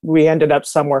we ended up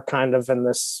somewhere kind of in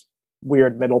this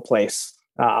weird middle place.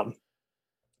 That,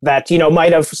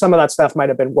 some of that stuff might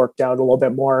have been worked out a little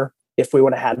bit more if we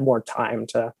would have had more time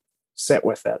to sit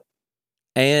with it.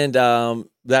 And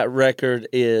that record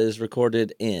is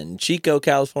recorded in Chico,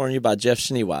 California by Jeff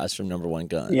Schneeweiss from Number One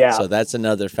Gun. Yeah. So that's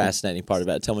another fascinating part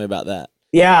about it. Tell me about that.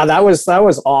 Yeah, that was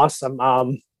awesome.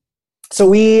 So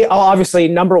we obviously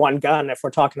Number One Gun, if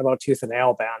we're talking about Tooth and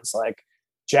Nail bands, like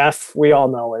Jeff, we all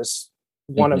know is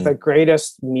one of the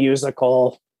greatest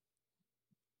musical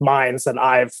minds that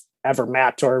I've ever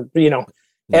met, or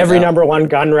every Number One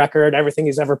Gun record, everything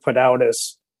he's ever put out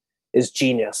is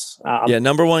genius.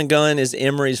 Number One Gun is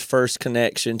Emery's first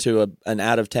connection to an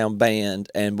out of town band,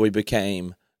 and we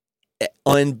became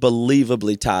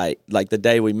unbelievably tight. Like the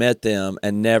day we met them,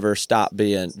 and never stopped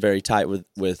being very tight with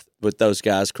those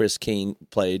guys. Chris Keene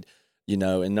played,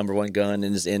 in Number One Gun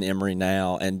and is in Emery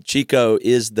now, and Chico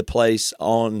is the place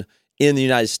in the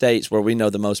United States where we know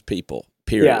the most people.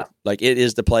 Period. Yeah. Like it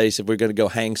is the place if we're going to go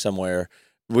hang somewhere.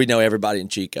 we know everybody in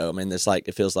Chico. I mean,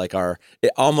 it feels like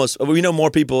we know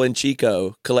more people in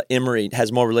Chico. Emory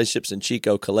has more relationships in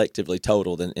Chico collectively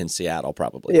total than in Seattle,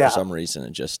 probably for some reason.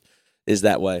 It just is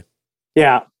that way.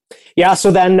 Yeah. Yeah.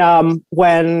 So then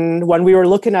when we were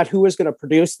looking at who was going to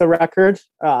produce the record,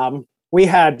 we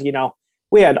had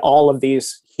all of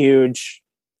these huge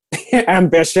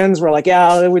ambitions. We're like,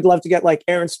 yeah, we'd love to get like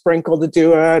Aaron Sprinkle to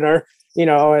do it, or,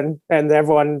 and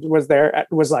everyone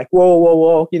was like,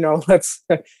 whoa, let's,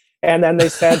 and then they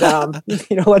said,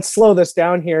 let's slow this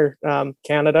down here,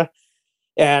 Canada.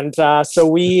 And so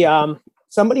we,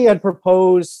 somebody had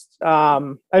proposed,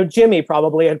 Jimmy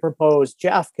probably had proposed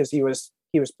Jeff, because he was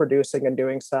producing and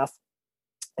doing stuff.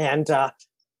 And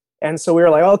so we were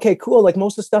like, okay, cool. Like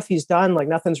most of the stuff he's done, like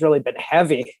nothing's really been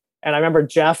heavy. And I remember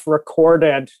Jeff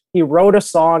he wrote a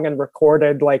song and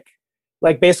recorded like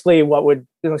basically what would,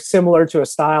 similar to a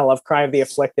style of Cry of the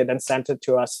Afflicted, and sent it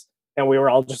to us. And we were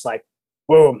all just like,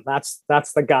 boom, that's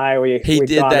the guy he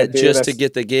did that just to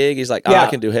get the gig. He's like, I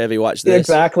can do heavy. Watch this.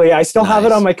 Exactly. I still have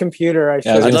it on my computer. I'd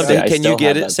love to. Can you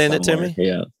get it? Send it to me.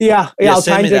 Yeah. I'll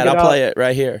send me that. I'll play it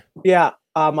right here. Yeah.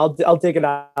 I'll dig it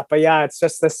up. But yeah, it's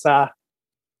just this.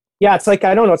 It's like,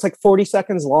 I don't know. It's like 40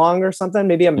 seconds long or something,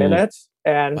 maybe a minute.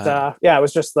 And wow. It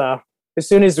was just as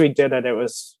soon as we did it,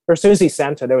 as soon as he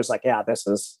sent it, it was like, yeah,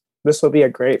 this will be a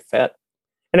great fit.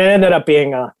 And it ended up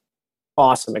being a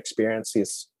awesome experience.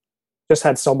 He's just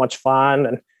had so much fun.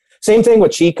 And same thing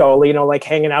with Chico, like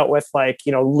hanging out with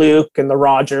Luke and the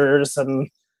Rogers, and,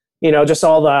 just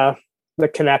all the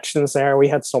connections there. We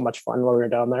had so much fun while we were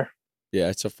down there. Yeah,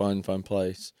 it's a fun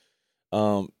place.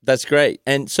 That's great.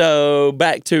 And so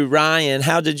back to Ryan,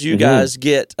 how did you guys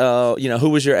get, who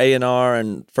was your A&R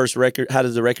and first record? How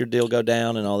did the record deal go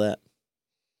down and all that?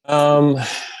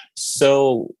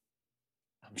 So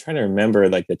I'm trying to remember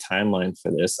like the timeline for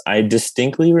this. I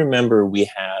distinctly remember we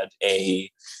had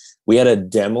a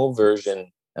demo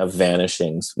version of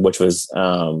Vanishings, which was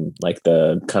like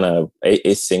the kind of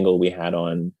a single we had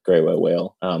on Great White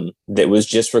Whale, that was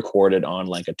just recorded on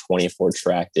like a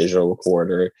 24-track digital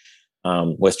recorder,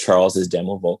 with Charles's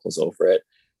demo vocals over it.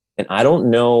 And I don't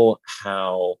know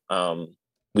how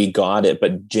we got it,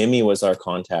 but Jimmy was our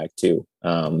contact too.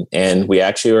 And we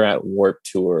actually were at Warped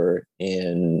Tour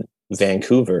in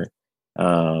Vancouver.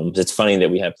 It's funny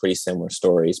that we have pretty similar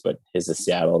stories, but his is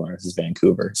Seattle and ours is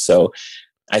Vancouver. So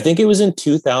I think it was in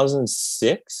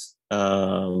 2006,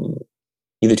 either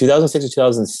 2006 or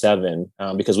 2007,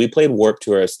 because we played Warped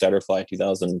Tour at Stutterfly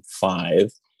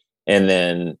 2005. And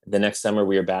then the next summer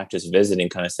we were back just visiting,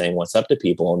 kind of saying what's up to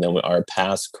people. And then our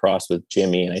paths crossed with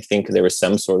Jimmy. And I think there was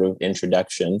some sort of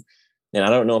introduction. And I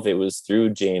don't know if it was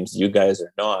through James, you guys,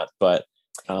 or not, but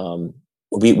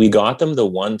we got them the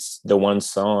one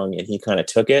song, and he kind of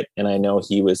took it. And I know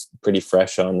he was pretty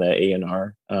fresh on the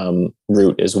A&R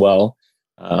route as well.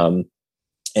 And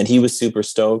he was super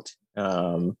stoked.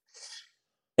 And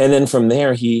then from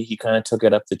there, he kind of took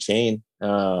it up the chain.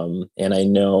 And I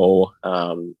know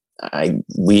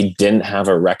we didn't have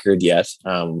a record yet,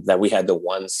 that we had the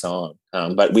one song,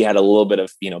 but we had a little bit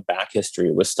of, back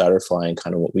history with Stutterfly and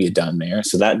kind of what we had done there.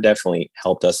 So that definitely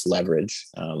helped us leverage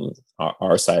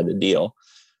our side of the deal.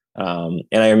 And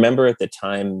I remember at the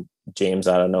time, James,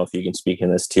 I don't know if you can speak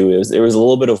in this too, there was a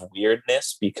little bit of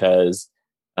weirdness because,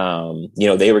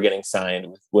 they were getting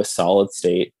signed with Solid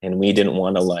State, and we didn't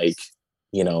want to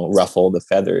ruffle the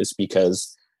feathers,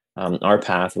 because our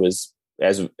path was,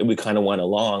 as we kind of went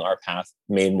along, our path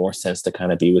made more sense to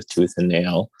kind of be with Tooth and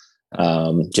Nail,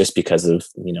 just because of,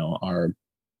 our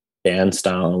band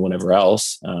style and whatever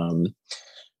else.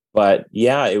 But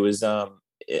yeah, it was,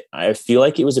 I feel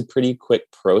like it was a pretty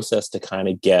quick process to kind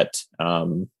of get,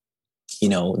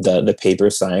 the paper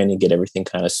signed and get everything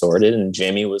kind of sorted. And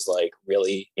Jamie was like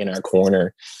really in our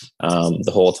corner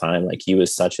the whole time. Like he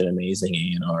was such an amazing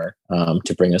A&R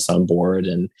to bring us on board.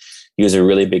 And he was a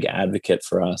really big advocate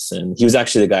for us. And he was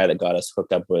actually the guy that got us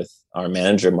hooked up with our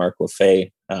manager, Mark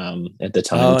LaFay, at the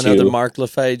time. Another Mark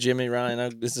LaFay, Jimmy Ryan. Oh,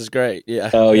 this is great. Yeah.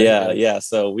 Oh yeah.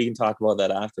 So we can talk about that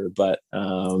after. But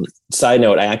side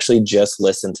note, I actually just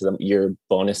listened to your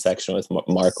bonus section with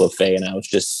Mark LaFay, and I was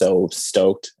just so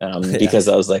stoked because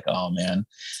I was like, oh man,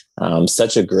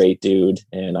 such a great dude.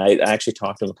 And I actually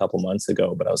talked to him a couple months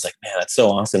ago, but I was like, man, that's so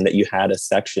awesome that you had a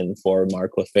section for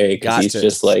Mark LaFay, because he's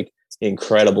just like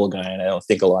incredible guy. And I don't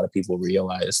think a lot of people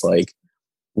realize like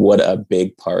what a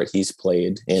big part he's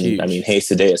played in, huge. I mean, Haste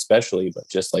Today especially, but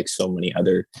just like so many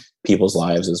other people's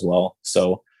lives as well.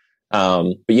 So,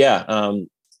 but yeah,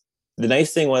 the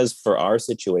nice thing was for our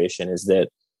situation is that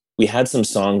we had some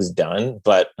songs done,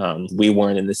 but we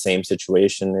weren't in the same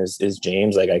situation as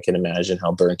James. Like I can imagine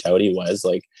how burnt out he was.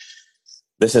 Like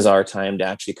this is our time to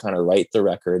actually kind of write the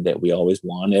record that we always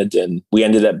wanted. And we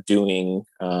ended up doing,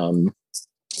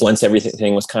 once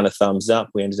everything was kind of thumbs up,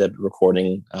 we ended up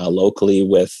recording locally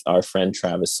with our friend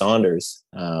Travis Saunders.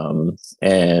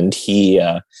 And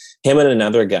him and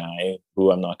another guy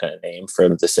who I'm not going to name for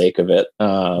the sake of it,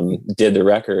 did the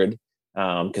record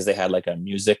because they had like a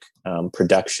music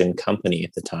production company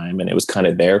at the time. And it was kind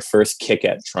of their first kick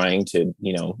at trying to,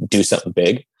 do something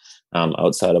big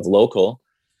outside of local.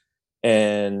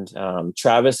 And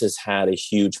Travis has had a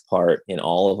huge part in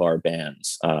all of our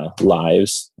band's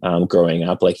lives growing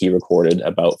up. Like he recorded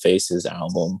About Face's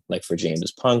album, like for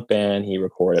James's punk band. He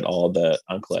recorded all the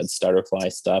Uncle Ed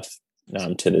Stutterfly stuff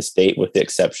to this date, with the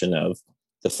exception of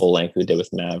the full length we did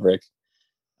with Maverick.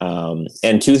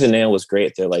 And Tooth and Nail was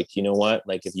great. They're like, you know what?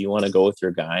 Like, if you want to go with your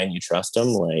guy and you trust him,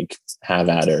 like, have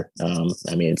at her.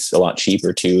 I mean, it's a lot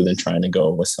cheaper too than trying to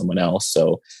go with someone else.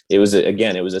 So it was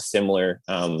a similar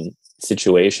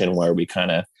situation where we kind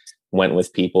of went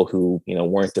with people who,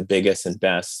 weren't the biggest and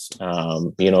best,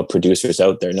 producers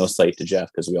out there. No slight to Jeff,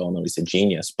 because we all know he's a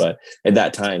genius, but at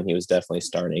that time he was definitely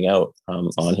starting out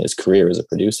on his career as a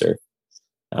producer.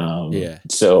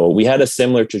 So we had a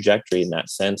similar trajectory in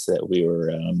that sense, that we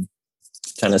were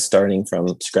kind of starting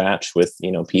from scratch with,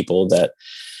 people that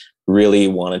really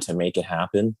wanted to make it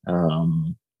happen.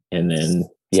 And then,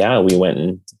 we went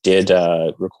and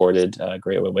recorded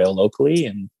Great White Whale locally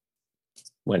and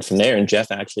went from there. And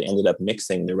Jeff actually ended up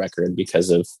mixing the record because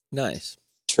of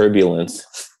turbulence.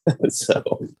 So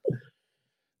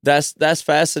that's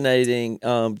fascinating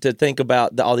to think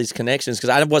about all these connections, because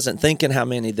I wasn't thinking how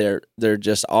many there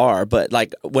just are. But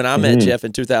like when I met Jeff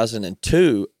in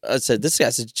 2002, I said,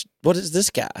 what is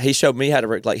this guy? He showed me how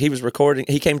to like he was recording.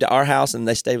 He came to our house and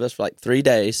they stayed with us for like 3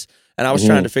 days, and I was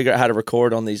trying to figure out how to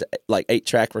record on these like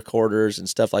 8-track recorders and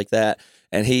stuff like that.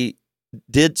 And he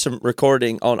did some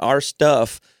recording on our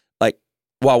stuff like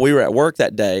while we were at work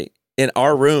that day in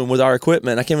our room with our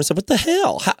equipment. I came and said, what the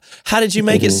hell? How did you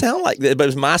make it sound like that? But it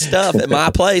was my stuff at my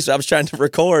place. I was trying to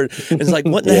record. And it's like,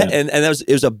 what the heck? And it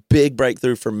was a big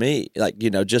breakthrough for me, like,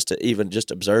 just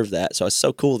to observe that. So it's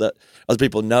so cool that other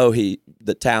people know the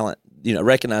talent,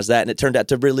 recognize that. And it turned out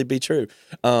to really be true.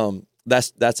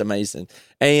 That's amazing.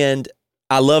 And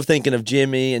I love thinking of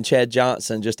Jimmy and Chad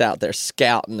Johnson just out there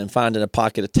scouting and finding a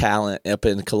pocket of talent up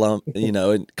in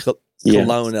Kelowna,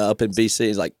 Kelowna up in BC.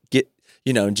 It's like,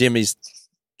 and Jimmy's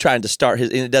trying to start his,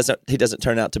 and he doesn't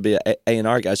turn out to be a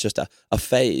A&R guy. It's just a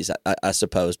phase, I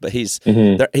suppose. But he's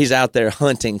out there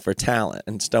hunting for talent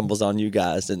and stumbles on you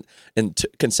guys in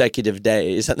consecutive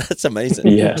days, and that's amazing.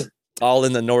 Yeah, all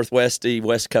in the Northwesty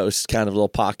West Coast kind of little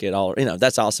pocket. All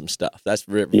that's awesome stuff. That's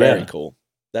very cool.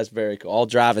 That's very cool. All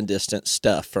driving distance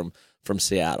stuff from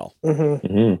Seattle.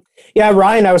 Yeah,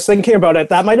 Ryan, I was thinking about it.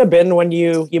 That might have been when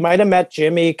you might have met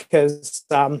Jimmy, because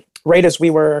right as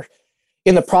we were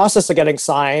in the process of getting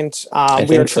signed,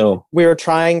 we were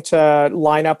trying to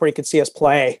line up where you could see us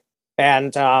play,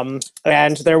 and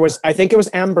there was, I think it was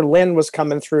Amber Lynn was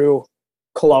coming through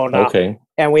Kelowna,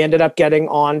 and we ended up getting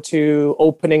on to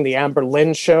opening the Amber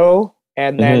Lynn show,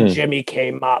 and then Jimmy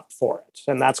came up for it,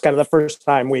 and that's kind of the first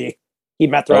time he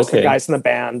met the rest of the guys in the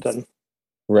band. And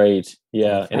right,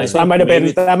 yeah, and so that might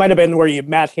have been where you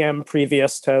met him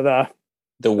previous to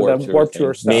the Warped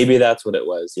Tour stuff. Maybe that's what it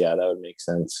was. Yeah, that would make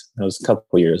sense. That was a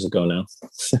couple years ago now.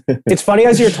 It's funny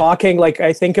as you're talking, like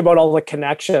I think about all the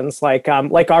connections, like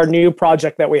our new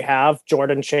project that we have.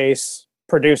 Jordan Chase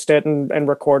produced it and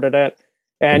recorded it,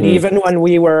 and even when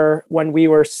we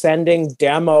were sending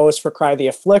demos for Cry the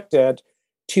Afflicted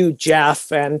to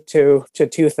Jeff and to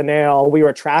Tooth and Nail, we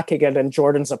were tracking it in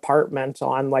Jordan's apartment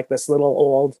on like this little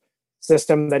old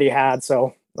system that he had.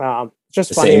 So just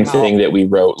the funny same thing that we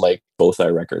wrote like both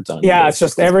our records on. Yeah, it's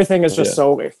just everything is just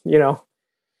so,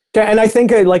 and I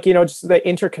think just the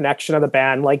interconnection of the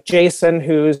band, like Jason,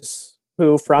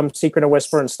 who from Secret and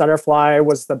Whisper and Stutterfly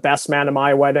was the best man in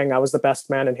my wedding. I was the best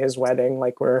man in his wedding.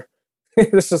 Like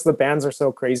it's just the bands are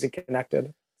so crazy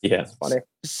connected. Yeah. It's funny.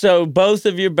 So both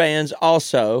of your bands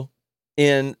also,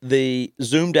 in the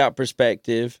zoomed out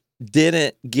perspective,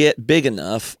 didn't get big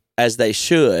enough as they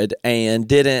should,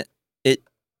 and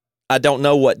I don't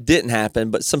know what didn't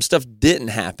happen, but some stuff didn't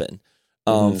happen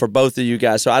for both of you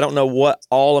guys. So I don't know what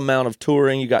all amount of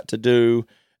touring you got to do,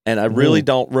 and I really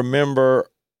don't remember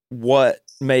what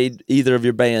made either of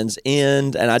your bands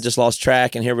end, and I just lost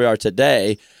track, and here we are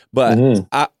today. But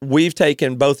we've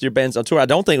taken both your bands on tour. I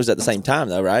don't think it was at the same time,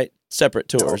 though, right? Separate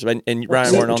tours. And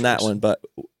Ryan weren't on that one. But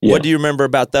what do you remember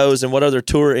about those, and what other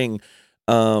touring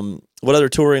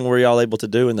were y'all able to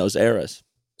do in those eras?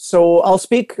 So I'll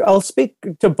speak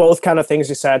to both kind of things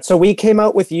you said. So we came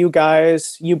out with you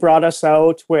guys. You brought us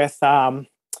out with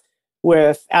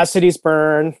with As Cities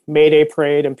Burn, Mayday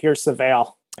Parade, and Pierce the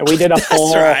Veil. And we did a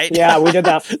full, right. yeah, we did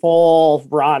that full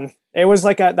run. It was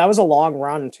that was a long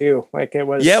run too. Like it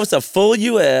was. Yeah, it was a full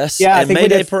US. Yeah, I and think we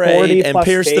Mayday did Parade 40 and plus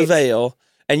Pierce the states. Veil.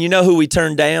 And you know who we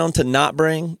turned down to not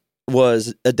bring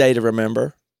was A Day to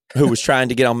Remember, who was trying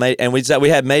to get on May. And we said we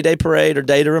had Mayday Parade or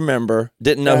Day to Remember.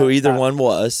 Didn't know who either one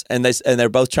was, and they're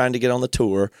both trying to get on the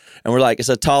tour. And we're like, it's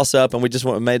a toss up, and we just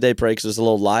went with Mayday Parade because it was a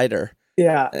little lighter.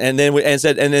 Yeah. And then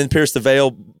then Pierce the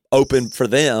Veil opened for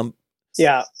them.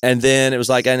 Yeah. And then it was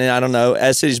like, and then, I don't know,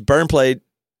 As Cities Burn played.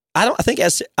 I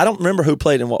don't remember who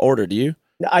played in what order. Do you?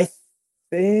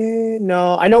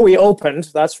 No, I know we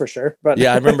opened, that's for sure. But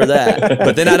yeah, I remember that.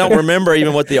 But then I don't remember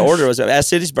even what the order was. As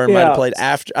Cities Burn might have played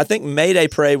after. I think Mayday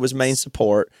Parade was main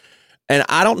support. And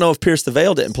I don't know if Pierce the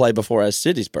Veil didn't play before As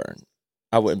Cities Burn.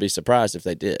 I wouldn't be surprised if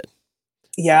they did.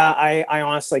 Yeah, I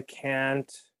honestly can't.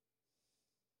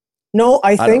 No,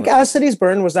 I think As Cities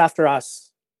Burn was after us.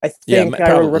 I think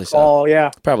I recall, so.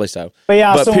 Probably so.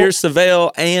 But so, Pierce the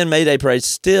Veil and Mayday Parade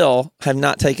still have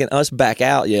not taken us back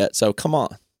out yet. So come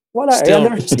on. Still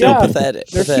pathetic.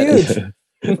 They're huge.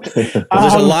 There's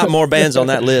a lot more bands on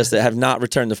that list that have not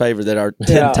returned the favor that are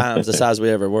 10 times the size we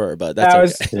ever were. But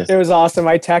that's It was awesome.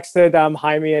 I texted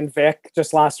Jaime and Vic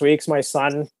just last week. My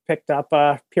son picked up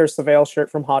a Pierce the Veil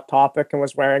shirt from Hot Topic and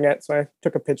was wearing it. So I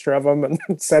took a picture of him and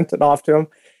sent it off to him.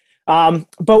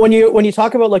 But when you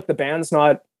talk about like the bands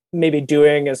not maybe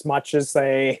doing as much as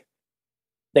they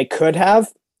could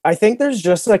have, I think there's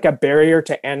just like a barrier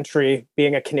to entry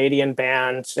being a Canadian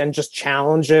band and just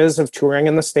challenges of touring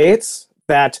in the States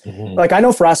that like, I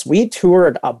know for us, we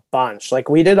toured a bunch. Like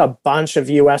we did a bunch of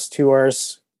US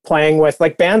tours playing with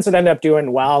like bands that ended up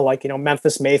doing well, like,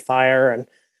 Memphis Mayfire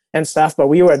and stuff. But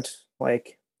we would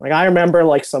like I remember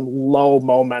like some low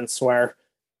moments where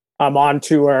I'm on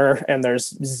tour and there's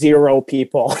 0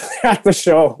 people at the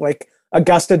show. Like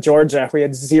Augusta, Georgia, we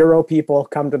had 0 people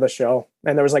come to the show,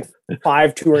 and there was like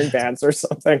 5 touring bands or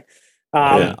something.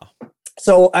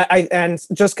 So and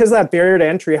just because of that barrier to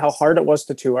entry, how hard it was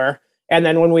to tour, and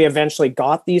then when we eventually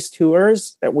got these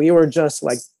tours, that we were just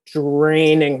like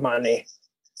draining money,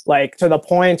 like to the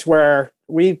point where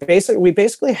we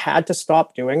basically had to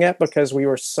stop doing it because we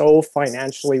were so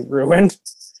financially ruined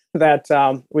that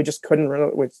we just couldn't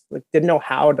really, we didn't know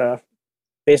how to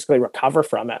basically recover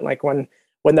from it. Like when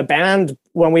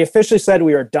we officially said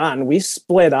we were done, we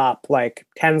split up like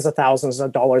tens of thousands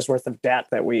of dollars worth of debt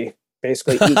that we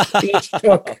basically each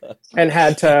took and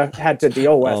had to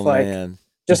deal with. Man.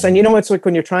 And it's like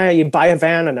when you buy a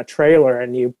van and a trailer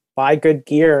and you buy good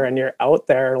gear and you're out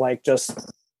there like just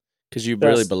because you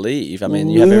really believe. I mean,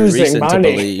 you have every reason to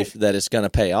believe that it's going to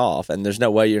pay off, and there's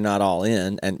no way you're not all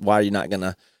in. And why are you not going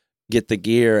to get the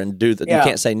gear and do that? You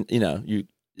can't say you.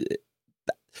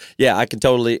 Yeah, I can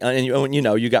totally. And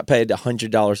you got paid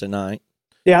 $100 a night.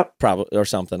 Yeah, probably or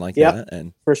something like that.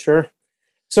 And for sure.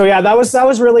 So yeah, that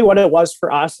was really what it was for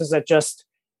us. Is that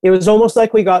it was almost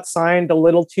like we got signed a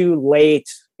little too late.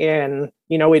 In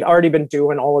we'd already been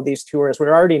doing all of these tours. We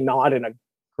were already not in a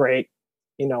great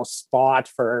spot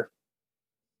for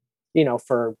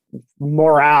for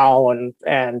morale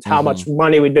and how much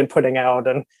money we'd been putting out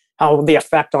and how the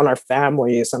effect on our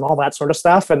families and all that sort of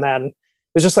stuff. And then it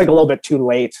was just like a little bit too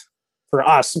late for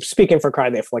us, speaking for Cry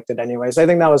the Afflicted anyways. I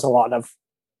think that was a lot of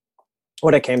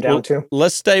what it came down to.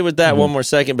 Let's stay with that one more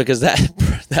second, because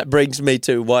that brings me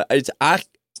to I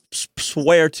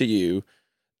swear to you,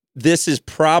 this is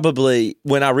probably,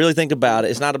 when I really think about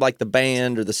it, it's not like the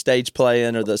band or the stage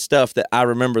playing or the stuff that I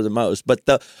remember the most, but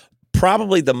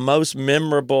probably the most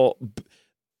memorable,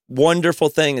 wonderful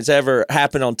thing that's ever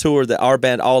happened on tour that our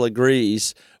band all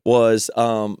agrees was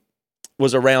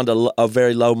around a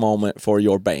very low moment for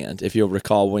your band, if you'll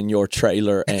recall, when your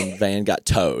trailer and van got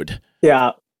towed.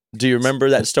 Yeah. Do you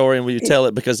remember that story, and will you tell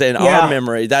it? Because in our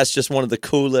memory, that's just one of the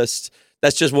coolest.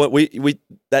 That's just what we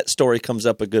that story comes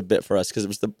up a good bit for us, because it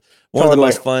was one of the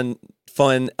most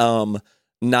fun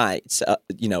nights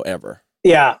ever.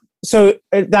 Yeah. So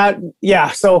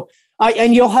So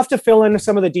and you'll have to fill in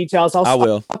some of the details.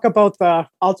 I'll talk about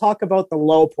the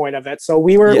low point of it. So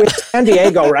we were in San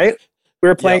Diego, right? We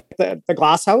were playing the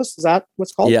Glass House. Is that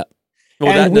what's called? Yeah.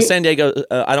 Well, the San Diego,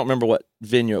 I don't remember what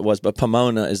venue it was, but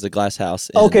Pomona is the Glass House.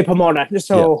 Okay, Pomona.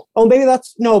 So, maybe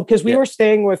because we were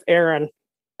staying with Aaron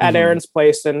at Aaron's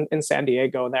place in San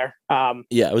Diego there.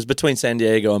 It was between San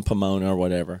Diego and Pomona or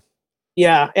whatever.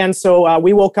 Yeah, and so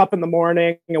we woke up in the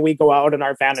morning and we go out and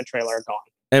our van and trailer are gone.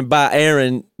 And by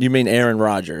Aaron, you mean Aaron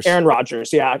Rodgers? Aaron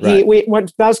Rodgers, yeah. Right. We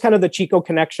went. That was kind of the Chico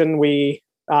connection.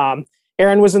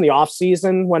 Aaron was in the off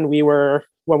season when we were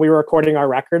recording our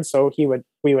records, so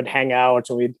we would hang out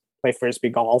and we'd play frisbee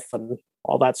golf and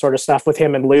all that sort of stuff with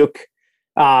him and Luke.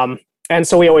 And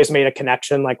so we always made a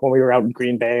connection. Like when we were out in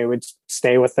Green Bay, we'd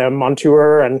stay with them on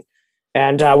tour, and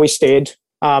we stayed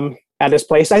at his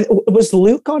place. Was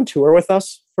Luke on tour with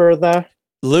us for the?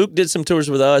 Luke did some tours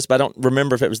with us, but I don't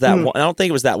remember if it was that one. I don't think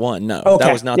it was that one. No, okay.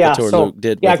 That was not the tour Luke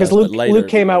did. Yeah, because Luke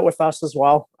came out with us as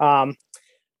well.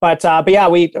 But yeah,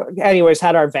 we anyways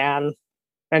had our van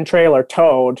and trailer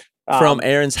towed from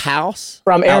Aaron's house.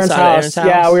 From Aaron's house.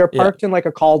 Yeah, we were parked in like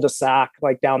a cul-de-sac,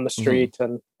 like down the street,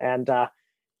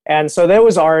 and so there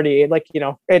was already like, you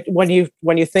know, when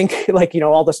you think like, you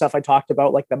know, all the stuff I talked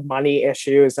about, like the money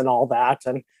issues and all that,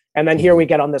 and then here we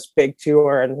get on this big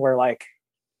tour, and we're like,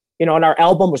 you know, and our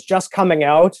album was just coming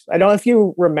out. I don't know if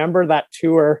you remember that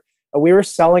tour. We were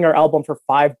selling our album for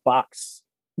 $5,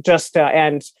 just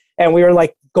and we were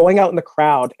like going out in the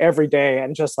crowd every day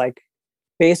and just like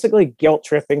basically guilt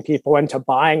tripping people into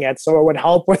buying it, so it would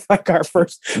help with like our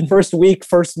first week,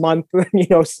 first month, you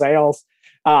know, sales.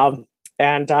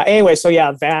 Anyway, so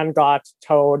yeah, van got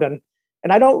towed, and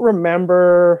I don't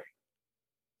remember.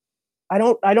 I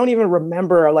don't even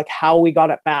remember like how we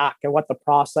got it back and what the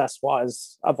process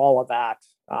was of all of that.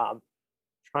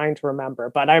 Trying to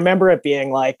remember, but I remember it being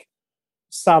like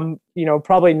some, you know,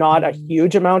 probably not a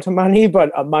huge amount of money, but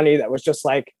a money that was just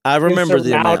like I remember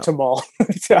the amount to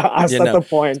us at the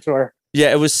point where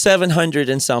it was $700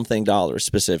 and something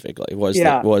specifically was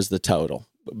the total,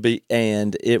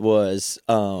 and it was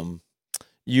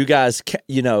you guys,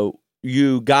 you know.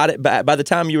 You got it back by the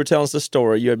time you were telling us the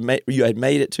story. You had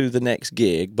made it to the next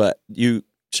gig, but you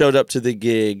showed up to the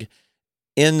gig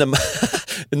in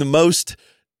the in the most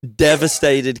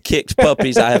devastated, kicked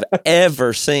puppies I have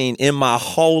ever seen in my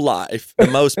whole life. The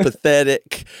most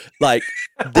pathetic, like,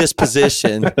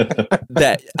 disposition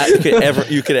that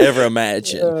you could ever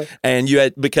imagine. And you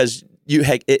had, because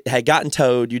it had gotten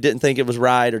towed, you didn't think it was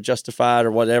right or justified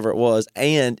or whatever it was,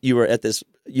 and you were at this,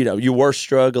 you know, you were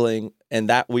struggling, and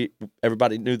that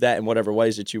everybody knew that in whatever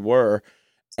ways that you were,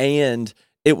 and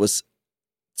it was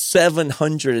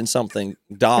 $700 and something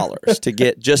to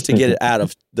get it out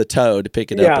of the tow to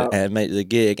pick it up and make the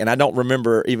gig. And I don't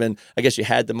remember even, I guess you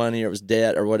had the money or it was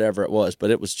debt or whatever it was, but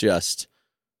it was just,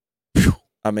 it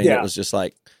was just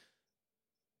like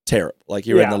terrible. Like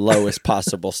you were in the lowest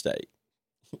possible state.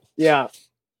 Yeah.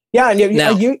 Yeah,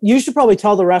 and you should probably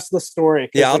tell the rest of the story.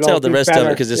 Yeah, I'll tell the rest of it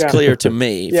because it's clear to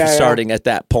me starting at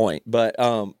that point. But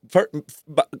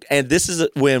and this is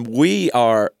when we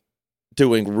are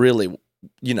doing really,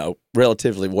 you know,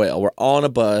 relatively well. We're on a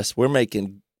bus. We're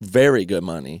making very good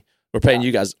money. We're paying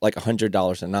you guys like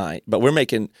 $100 a night, but we're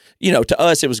making, you know, to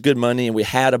us it was good money, and we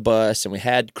had a bus and we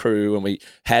had crew and we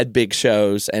had big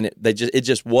shows, and it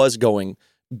just was going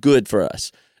good for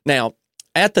us. Now,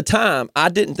 at the time, I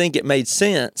didn't think it made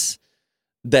sense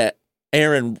that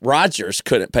Aaron Rodgers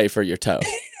couldn't pay for your tow.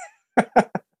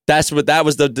 That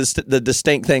was the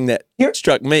distinct thing that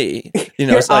struck me. You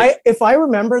know, if I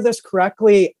remember this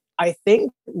correctly, I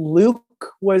think Luke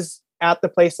was at the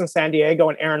place in San Diego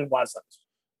and Aaron wasn't.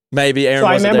 Maybe Aaron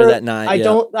wasn't there that night.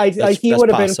 He would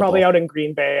have been probably out in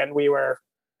Green Bay, and we were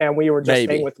just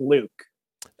staying with Luke.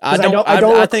 I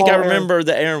think I remember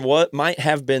that Aaron might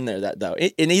have been there that though.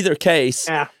 In either case,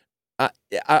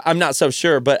 I'm not so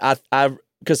sure, but I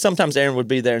because sometimes Aaron would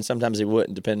be there and sometimes he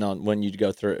wouldn't, depending on when you'd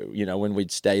go through. You know, when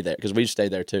we'd stay there, because we'd stay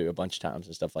there too a bunch of times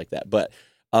and stuff like that. But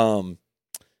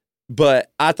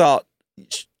I thought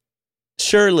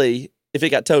surely if it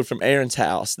got towed from Aaron's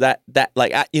house, that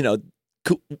like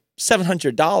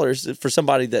 $700 for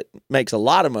somebody that makes a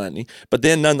lot of money, but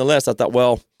then nonetheless, I thought,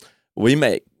 well, we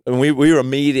were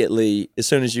immediately, as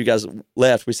soon as you guys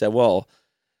left, we said, well,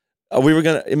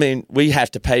 we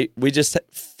have to pay. We just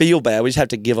feel bad. We just have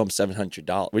to give them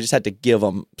 $700. We just have to give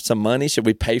them some money. Should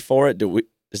we pay for it?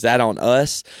 Is that on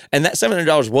us? And that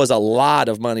 $700 was a lot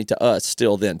of money to us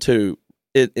still then too,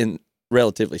 in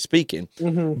relatively speaking.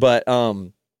 Mm-hmm. But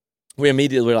we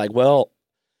immediately were like, well,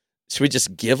 should we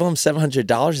just give them $700?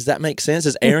 Does that make sense?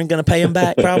 Is Aaron going to pay him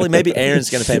back? Probably. Maybe Aaron's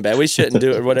going to pay him back. We shouldn't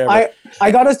do it or whatever.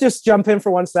 I got to just jump in for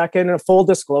 1 second. In full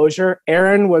disclosure,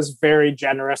 Aaron was very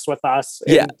generous with us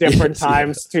in different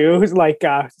times too. Like,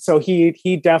 so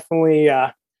he definitely,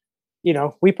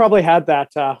 we probably had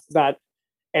that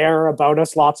air about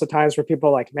us lots of times where people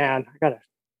are like, man, I got to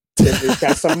give these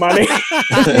guys some money.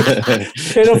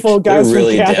 Pitiful guys We're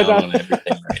really from Canada. down on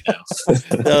everything right now.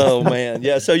 Oh man,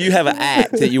 yeah. So you have an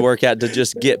act that you work out to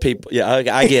just get people. Yeah,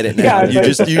 I get it now. You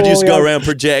just go around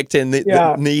projecting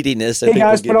the neediness. And hey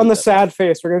guys, put on the sad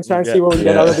face. We're gonna try and see what we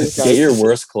get out of these guys. Get your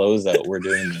worst clothes out. We're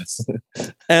doing this.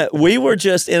 We were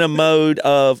just in a mode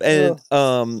of, and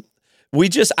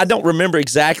I don't remember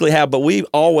exactly how, but we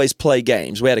always play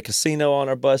games. We had a casino on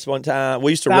our bus one time.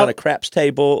 We used to run a craps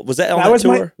table. Was that on that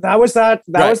tour? That was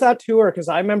that tour. Cause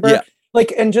I remember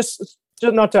and just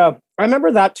not to, I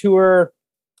remember that tour.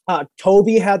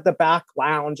 Toby had the back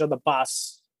lounge of the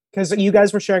bus because you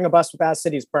guys were sharing a bus with As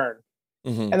Cities Burn.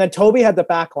 And then Toby had the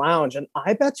back lounge. And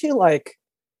I bet you like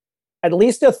at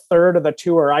least a third of the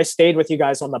tour, I stayed with you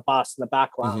guys on the bus in the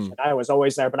back lounge. And I was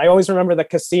always there, but I always remember the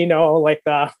casino, like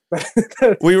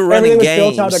we were running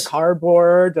games built out of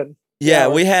cardboard and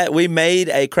we made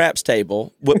a craps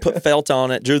table, put felt on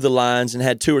it, drew the lines, and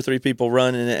had 2 or 3 people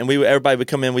running it. And everybody would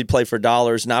come in, we'd play for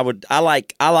dollars. And I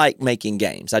like making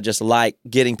games. I just like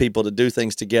getting people to do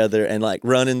things together and like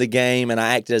running the game. And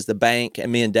I acted as the bank,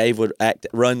 and me and Dave would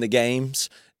run the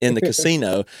games in the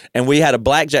casino. And we had a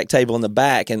blackjack table in the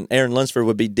back, and Aaron Lunsford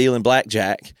would be dealing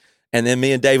blackjack. And then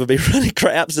me and Dave would be running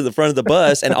craps in the front of the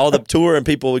bus, and all the tour and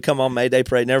people would come on Mayday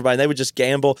Parade and everybody, and they would just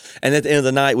gamble. And at the end of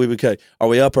the night, we would go, are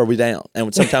we up or are we down?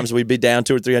 And sometimes we'd be down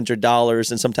 $200 or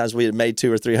 $300, and sometimes we had made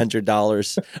 $200 or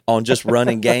 $300 on just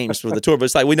running games for the tour. But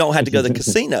it's like we don't have to go to the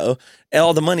casino.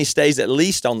 All the money stays at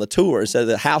least on the tour, so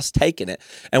the house taking it.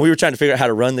 And we were trying to figure out how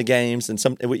to run the games, and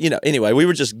anyway, we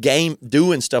were just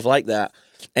doing stuff like that.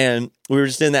 And we were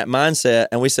just in that mindset,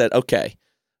 and we said, okay,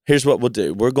 here's what we'll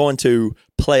do. We're going to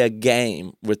play a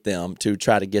game with them to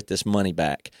try to get this money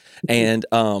back. And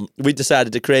we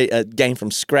decided to create a game from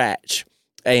scratch.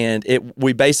 And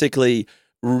we basically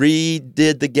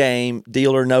redid the game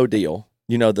Deal or No Deal,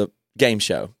 the game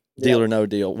show, Deal or No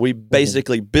Deal. We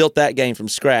basically built that game from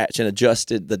scratch and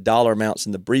adjusted the dollar amounts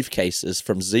in the briefcases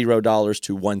from $0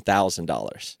 to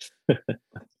 $1,000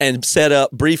 and set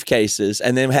up briefcases,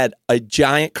 and then had a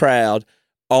giant crowd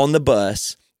on the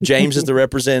bus. James is the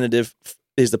representative,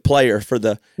 is the player for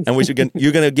you're going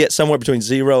to get somewhere between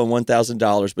 $0 and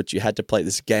 $1,000, but you had to play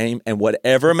this game, and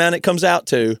whatever amount it comes out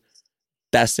to,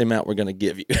 that's the amount we're going to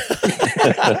give you. So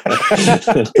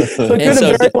it could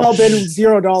have very well been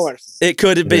 $0. It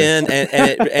could have been,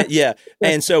 and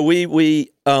And so we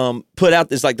put out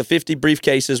this like the 50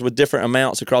 briefcases with different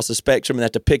amounts across the spectrum, and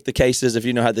have to pick the cases if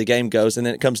you know how the game goes. And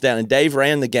then it comes down, and Dave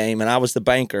ran the game, and I was the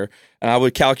banker, and I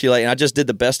would calculate, and I just did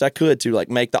the best I could to like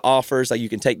make the offers. Like, you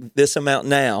can take this amount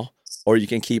now, or you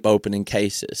can keep opening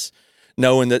cases.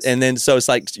 Knowing that, and then so it's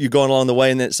like you're going along the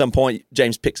way, and then at some point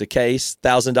James picks a case,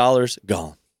 $1,000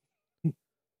 gone,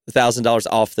 $1,000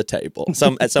 off the table.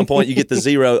 At some point you get the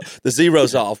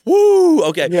zero's off. Woo,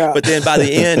 okay. Yeah. But then by the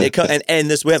end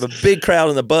we have a big crowd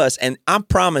on the bus, and I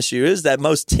promise you, is that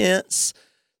most tense.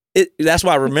 That's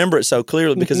why I remember it so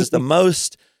clearly, because it's the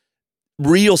most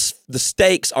real. The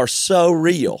stakes are so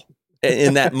real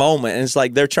in that moment, and it's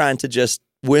like they're trying to just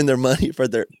win their money for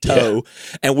their toe,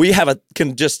 and we are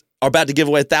about to give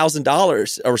away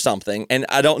 $1,000 or something, and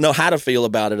I don't know how to feel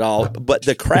about it all, but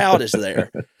the crowd is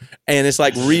there, and it's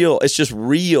like real. It's just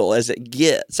real as it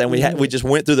gets, and we just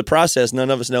went through the process,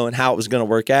 none of us knowing how it was going to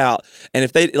work out. And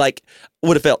if they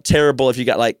would have felt terrible if you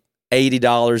got like $80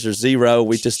 or $0.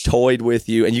 We just toyed with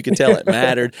you, and you can tell it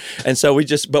mattered. And so we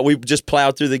just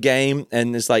plowed through the game,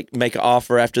 and it's like make an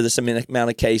offer after this amount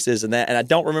of cases and that. And I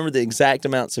don't remember the exact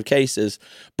amounts of cases,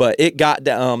 but it got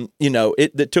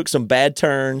it took some bad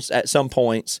turns at some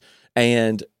points,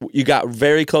 and you got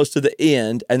very close to the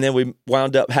end, and then we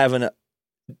wound up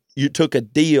you took a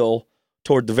deal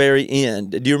toward the very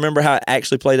end. Do you remember how it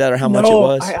actually played out, or how much it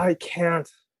was? I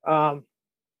can't.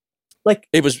 Was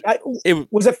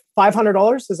it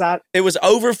 $500? Is that it was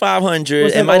over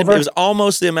 500? It was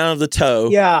almost the amount of the toe.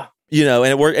 Yeah, and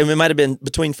it worked. And it might have been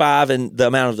between 5 and the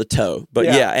amount of the toe. But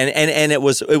and it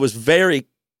was very,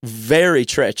 very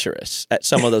treacherous at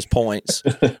some of those points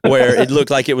where it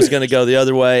looked like it was going to go the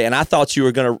other way, and I thought you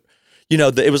were going to.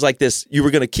 It was like this, you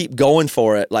were going to keep going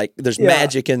for it. Like there's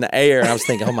magic in the air. And I was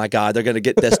thinking, oh my God, they're going to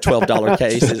get this $12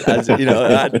 case.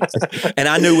 And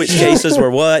I knew which cases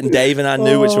were what, and Dave and I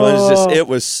knew which ones. It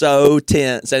was so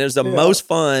tense. And it was the most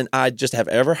fun I just have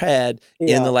ever had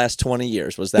in the last 20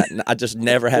 years was that. I just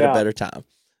never had a better time.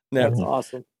 Never. That's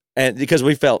awesome. And because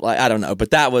we felt like, I don't know,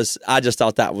 but I just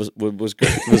thought that was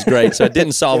great. So it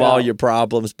didn't solve all your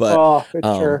problems, but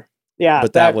sure. Yeah.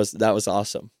 But that was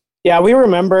awesome. Yeah, we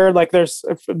remember there's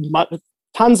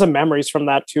tons of memories from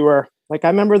that tour. Like I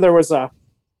remember there was a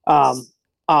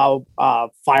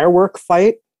firework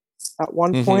fight at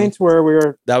one point where we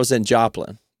were. That was in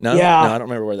Joplin. No, I don't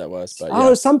remember where that was. But it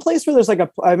was someplace where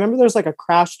I remember there's like a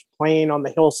crashed plane on the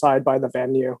hillside by the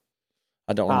venue.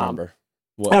 I don't remember.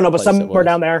 I don't know, but somewhere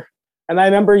down there. And I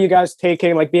remember you guys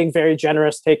being very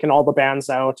generous, taking all the bands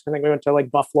out. I think we went to like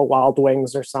Buffalo Wild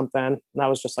Wings or something. And that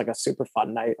was just like a super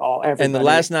fun night. And the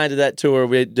last night of that tour,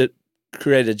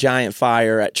 created a giant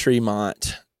fire at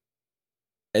Tremont.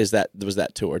 Was that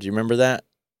tour? Do you remember that?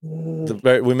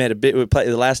 We made a big. We played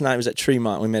the last night was at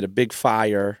Tremont. We made a big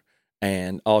fire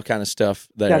and all kind of stuff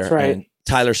there. That's right. And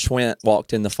Tyler Swint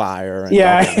walked in the fire and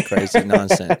all kind of crazy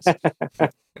nonsense.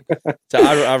 So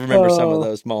I remember some of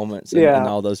those moments and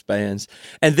all those bands.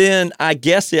 And then I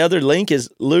guess the other link is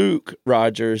Luke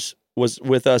Rogers was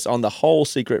with us on the whole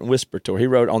Secret and Whisper tour. He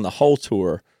rode on the whole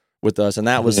tour with us, and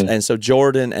that was and so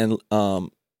Jordan and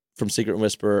from Secret and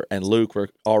Whisper and Luke were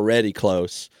already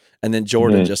close, and then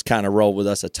Jordan just kind of rolled with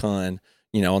us a ton,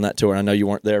 on that tour. I know you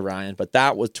weren't there, Ryan, but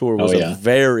that tour was a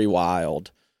very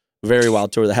wild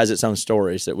tour that has its own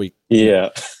stories that we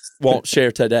won't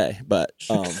share today. But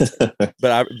and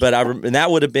that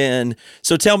would have been.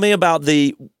 So tell me about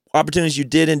the opportunities you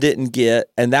did and didn't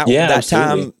get, and that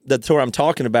time, the tour I'm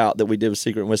talking about that we did with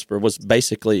Secret and Whisper was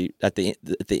basically at the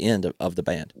end of the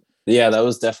band. Yeah, that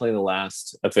was definitely the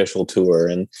last official tour,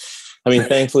 and I mean,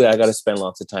 thankfully, I got to spend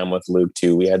lots of time with Luke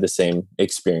too. We had the same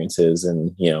experiences,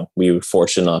 and we were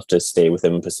fortunate enough to stay with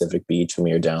him in Pacific Beach when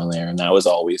we were down there, and that was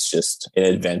always just an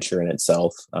adventure in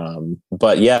itself. When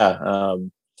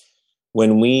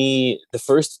the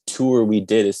first tour we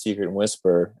did as Secret and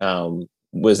Whisper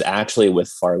was actually with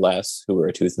Far Less, who were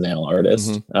a Tooth and Nail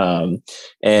artist,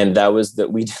 and that was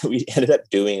that we ended up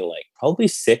doing like probably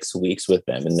 6 weeks with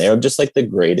them, and they're just like the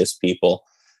greatest people.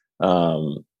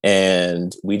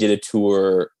 And we did a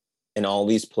tour in all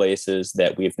these places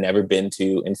that we've never been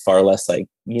to, and Far Less, had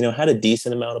a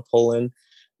decent amount of pull in,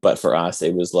 but for us,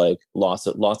 it was like lots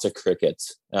of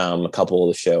crickets, a couple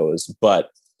of the shows, but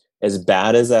as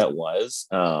bad as that was,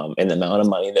 and the amount of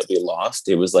money that we lost,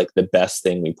 it was like the best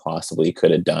thing we possibly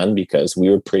could have done because we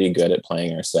were pretty good at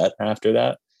playing our set after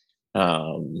that.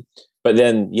 But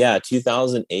then,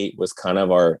 2008 was kind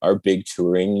of our big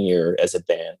touring year as a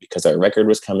band because our record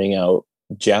was coming out.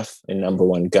 Jeff in Number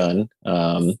One Gun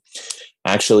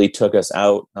actually took us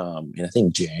out in I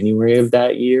think January of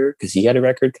that year because he had a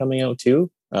record coming out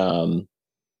too,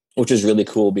 which is really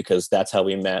cool because that's how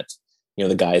we met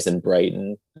the guys in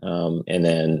Brighton, and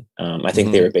then I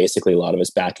think they were basically a lot of us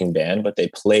backing band, but they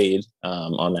played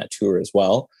on that tour as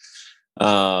well.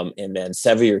 And then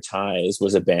Sever Your Ties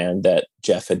was a band that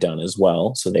Jeff had done as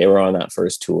well, so they were on that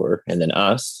first tour, and then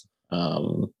us.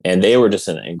 And they were just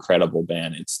an incredible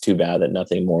band. It's too bad that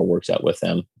nothing more works out with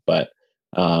them. But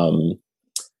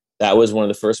that was one of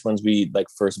the first ones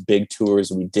first big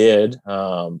tours we did.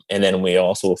 And then we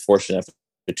also were fortunate enough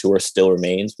the tour Still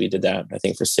Remains. We did that, I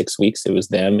think, for 6 weeks. It was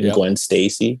them and Gwen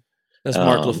Stacy. That's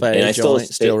Mark LaFay. And I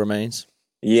Still Remains.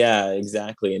 Yeah,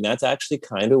 exactly. And that's actually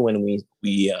kind of when we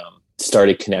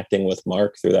started connecting with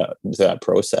Mark through that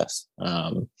process,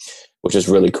 which is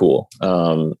really cool.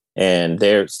 And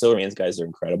they're Still Remains guys are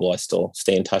incredible. I still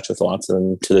stay in touch with lots of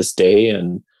them to this day.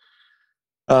 And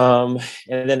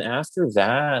then after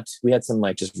that, we had some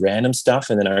just random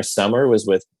stuff. And then our summer was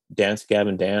with Dance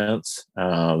Gavin Dance,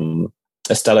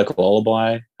 Aesthetic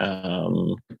Lullaby,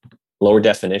 Lower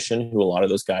Definition, who a lot of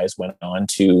those guys went on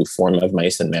to form Of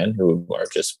Mice and Men, who are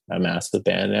just a massive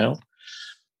band now.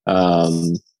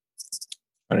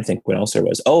 I think what else there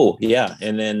was. Oh, yeah.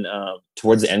 And then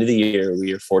towards the end of the year,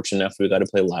 we were fortunate enough we got to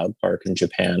play Loud Park in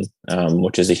Japan,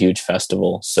 which is a huge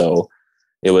festival. So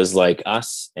it was like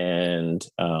us and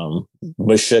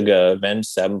Meshuggah, Avenged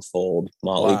Sevenfold,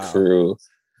 Motley Crue,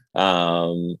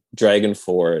 Dragon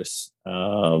Force.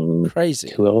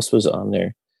 Crazy. Who else was on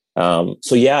there?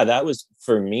 That was,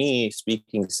 for me,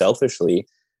 speaking selfishly,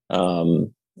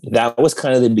 that was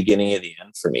kind of the beginning of the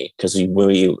end for me because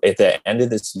we at the end of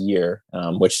this year,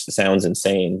 which sounds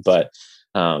insane, but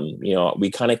we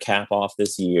kind of cap off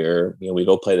this year. We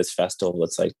go play this festival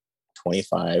that's like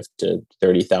 25 to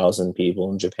 30,000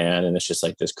 people in Japan, and it's just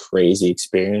like this crazy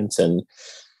experience. And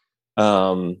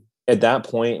at that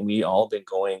point, we all been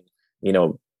going,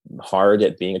 hard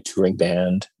at being a touring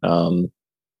band for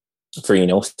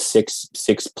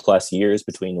 6+ years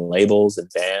between labels and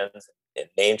bands and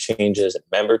name changes and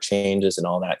member changes and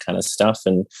all that kind of stuff.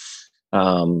 And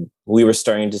we were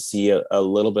starting to see a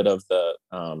little bit of the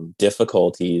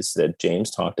difficulties that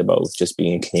James talked about with just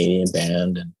being a Canadian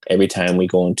band. And every time we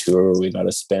go on tour, we got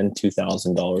to spend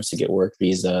 $2,000 to get work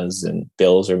visas, and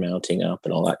bills are mounting up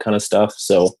and all that kind of stuff.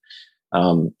 So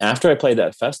after I played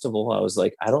that festival, I was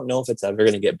like, I don't know if it's ever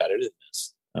going to get better than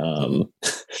this.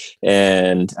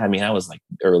 And I mean, I was like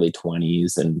early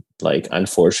 20s and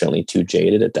unfortunately too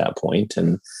jaded at that point.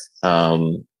 And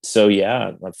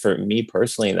for me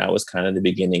personally, that was kind of the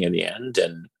beginning of the end.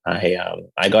 And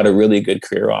I got a really good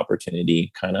career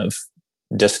opportunity kind of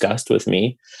discussed with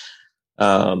me.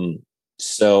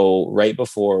 So right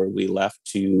before we left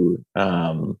to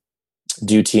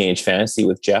do Teenage Fantasy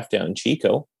with Jeff down in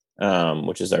Chico,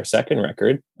 which is our second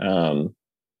record.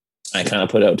 I kind of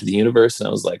put out to the universe, and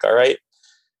I was like, all right,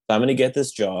 if I'm going to get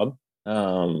this job,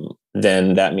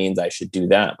 then that means I should do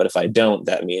that. But if I don't,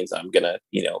 that means I'm going to,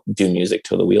 do music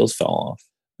till the wheels fall off.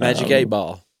 Magic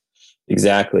 8-ball.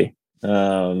 Exactly.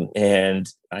 And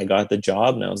I got the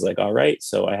job, and I was like, all right.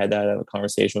 So I had that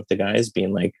conversation with the guys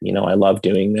being like, I love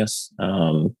doing this.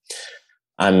 I'm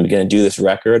going to do this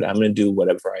record. I'm going to do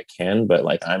whatever I can, but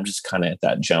like, I'm just kind of at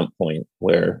that jump point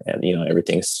where,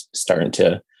 everything's starting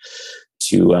to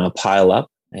pile up,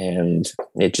 and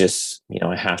it just,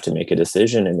 I have to make a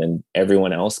decision. And then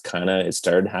everyone else it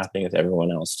started happening with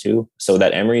everyone else too. So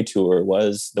that Emery tour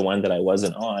was the one that I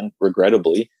wasn't on,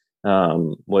 regrettably,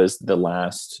 was the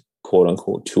last quote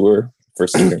unquote tour for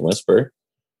Secret and Whisper.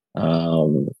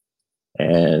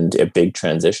 And a big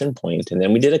transition point. And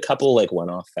then we did a couple like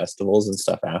one-off festivals and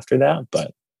stuff after that,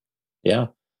 but yeah.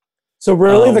 So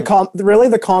really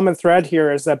the common thread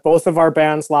here is that both of our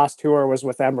band's last tour was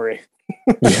with Emery.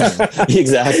 Yeah,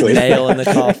 exactly. Nail in the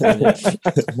coffin.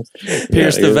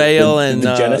 Pierce the veil, and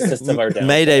the genesis of our downfall.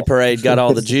 Mayday Parade got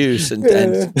all the juice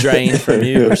and drained from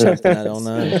you or something. I don't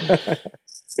know.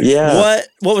 Yeah.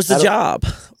 What was the job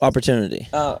opportunity?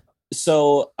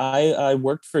 So I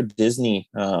worked for Disney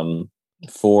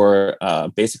for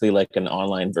basically like an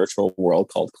online virtual world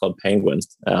called Club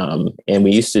Penguins. And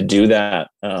we used to do that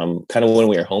kind of when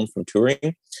we were home from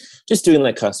touring, just doing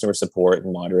like customer support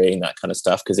and moderating that kind of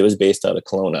stuff, because it was based out of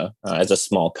Kelowna as a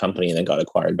small company and then got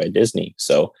acquired by Disney.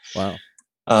 So wow.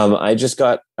 I just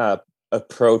got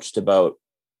approached about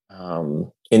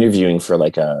interviewing for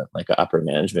like a upper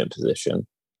management position.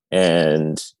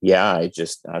 And yeah, I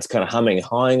was kind of humming and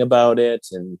hawing about it.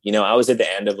 And, I was at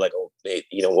the end of like,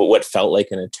 what felt like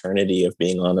an eternity of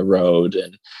being on the road,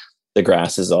 and the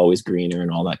grass is always greener and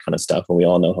all that kind of stuff. And we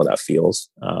all know how that feels.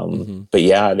 But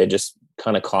yeah, they just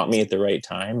kind of caught me at the right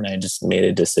time, and I just made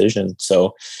a decision.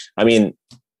 So, I mean,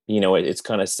 it's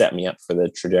kind of set me up for the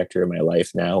trajectory of my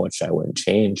life now, which I wouldn't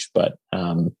change. But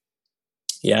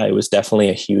yeah, it was definitely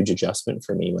a huge adjustment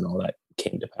for me when all that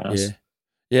came to pass. Yeah.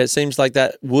 Yeah, it seems like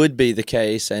that would be the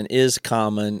case and is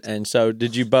common. And so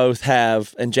did you both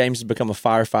have, and James has become a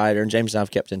firefighter, and James and I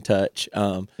have kept in touch,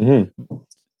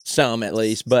 some at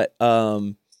least. But,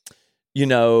 I'm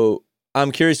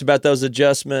curious about those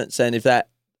adjustments and if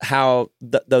how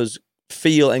those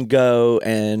feel and go.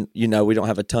 And, we don't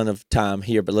have a ton of time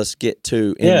here, but let's get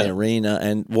to in the arena,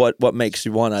 and what makes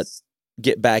you want to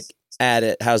get back at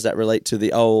it. How's that relate to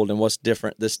the old, and what's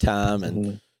different this time?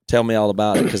 And tell me all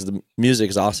about it, because the music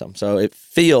is awesome. So it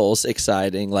feels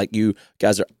exciting. Like you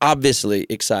guys are obviously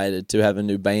excited to have a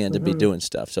new band to be doing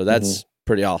stuff. So that's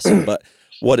pretty awesome. But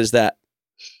what is that?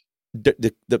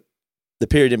 The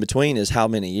period in between is how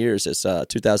many years? It's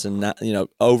 2009,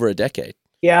 over a decade.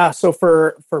 Yeah. So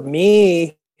for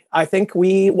me, I think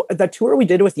the tour we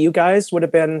did with you guys would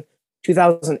have been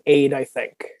 2008, I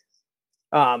think.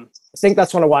 I think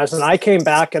that's when it was. And I came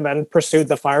back and then pursued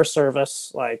the fire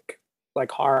service, like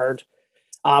hard.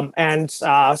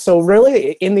 So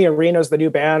really In the Arena is the new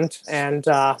band, and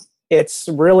it's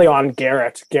really on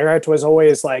Garrett. Garrett was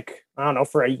always like, I don't know,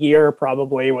 for a year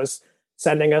probably was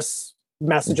sending us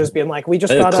messages being like, we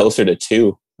just got closer to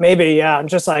 2. Maybe, yeah.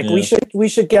 Just like we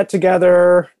should get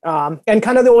together. And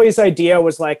kind of the always idea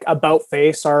was like About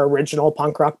Face, our original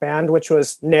punk rock band, which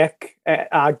was Nick,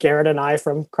 Garrett and I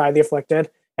from Cry the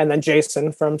Afflicted, and then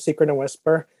Jason from Secret and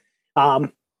Whisper. So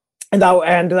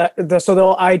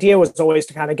the idea was always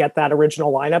to kind of get that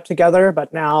original lineup together,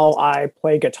 but now I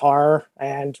play guitar,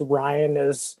 and Ryan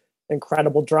is an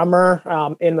incredible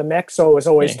drummer in the mix. So it was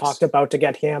always talked about to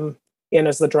get him in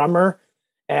as the drummer,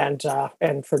 and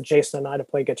for Jason and I to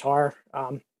play guitar.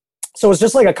 So it was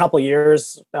just like a couple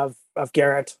years of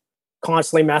Garrett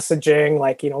constantly messaging,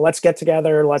 like, let's get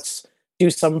together, let's do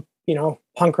some,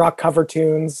 punk rock cover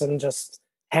tunes and just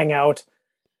hang out.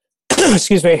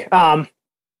 Excuse me.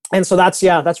 And so that's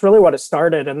really what it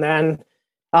started. And then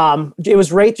it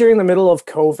was right during the middle of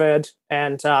COVID,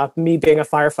 and me being a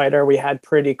firefighter, we had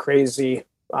pretty crazy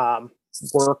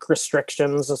work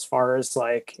restrictions as far as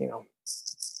like,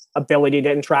 ability to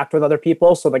interact with other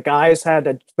people. So the guys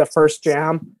had the first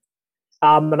jam,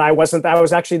 and I was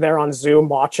actually there on Zoom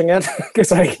watching it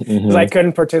because I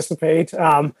couldn't participate.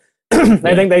 I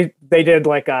think they did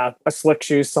like a Slick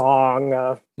Shoe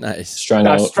song, nice strung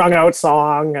out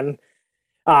song, and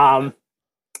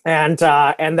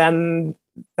then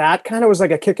that kind of was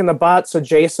like a kick in the butt. So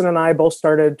Jason and I both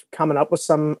started coming up with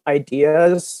some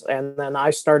ideas, and then I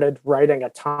started writing a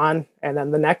ton. And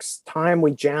then the next time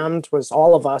we jammed was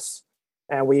all of us,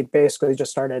 and we basically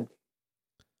just started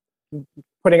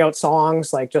putting out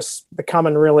songs, like just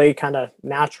becoming really kind of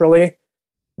naturally.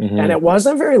 Mm-hmm. And it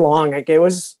wasn't very long. Like it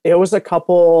was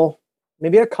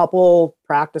maybe a couple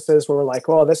practices where we're like,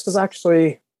 oh, this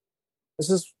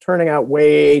is turning out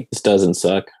way. This doesn't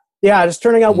suck. Yeah, it's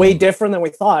turning out way different than we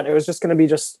thought. It was just going to be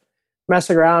just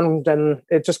messing around, and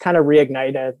it just kind of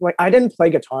reignited. Like I didn't play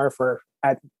guitar for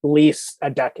at least a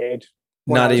decade.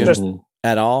 Not even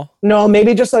at all? No,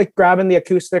 maybe just like grabbing the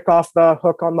acoustic off the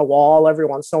hook on the wall every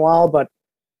once in a while. But,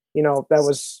 you know, I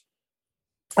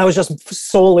was just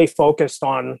solely focused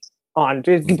on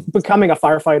becoming a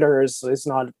firefighter is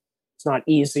not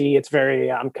easy. It's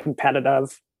very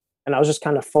competitive. And I was just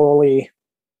kind of fully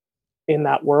in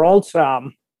that world.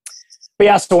 But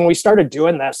yeah, so when we started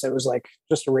doing this, it was like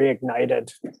just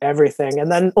reignited everything.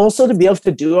 And then also to be able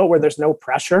to do it where there's no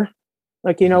pressure.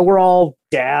 Like, you know, we're all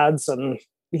dads and,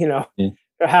 you know,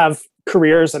 have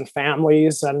careers and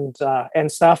families and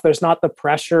stuff. There's not the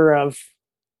pressure of,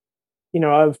 you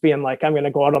know, of being like, I'm going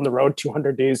to go out on the road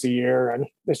 200 days a year. And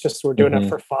it's just, we're doing it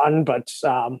for fun. But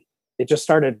it just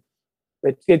started,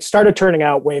 it started turning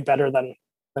out way better than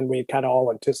we kind of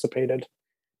all anticipated.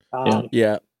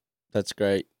 Yeah, that's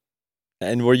great.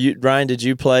 And were you, Ryan, did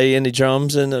you play any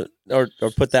drums or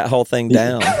put that whole thing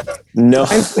down? No.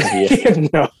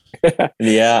 No.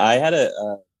 Yeah,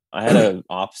 I had an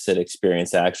opposite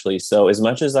experience actually. So as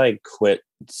much as I quit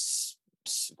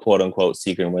quote unquote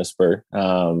Secret and Whisper,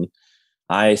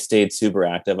 I stayed super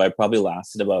active. I probably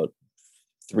lasted about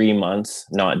 3 months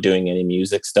not doing any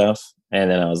music stuff. And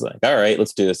then I was like, all right,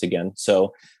 let's do this again.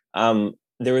 So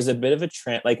there was a bit of a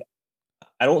trend. Like,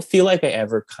 I don't feel like I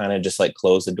ever kind of just like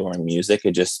closed the door on music.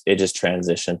 It just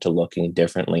transitioned to looking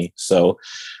differently. So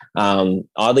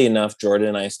oddly enough, Jordan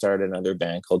and I started another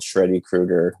band called Shreddy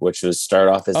Krueger, which was start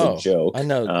off as a joke. I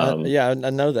know. I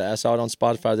know that. I saw it on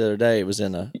Spotify the other day. It was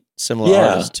in a similar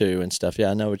artist too and stuff. Yeah,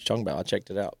 I know what you're talking about. I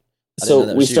checked it out.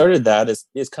 So we started that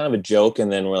as kind of a joke,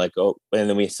 and then we're like, oh, and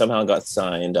then we somehow got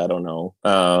signed. I don't know.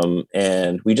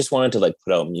 And we just wanted to like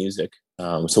put out music.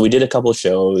 So we did a couple of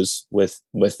shows with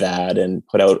that and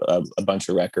put out a bunch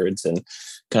of records and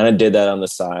kind of did that on the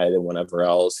side and whatever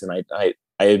else. And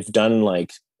I've done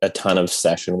like a ton of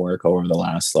session work over the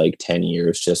last like 10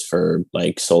 years just for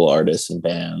like solo artists and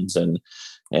bands and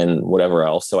whatever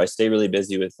else. So I stay really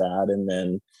busy with that. And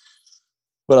then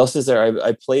what else is there?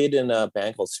 I played in a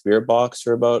band called Spirit Box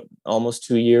for about almost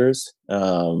 2 years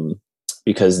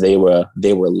because they were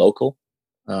local.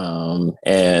 One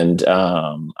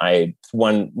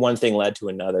thing led to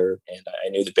another, and I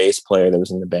knew the bass player that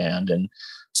was in the band. And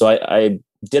so I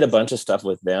did a bunch of stuff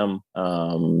with them,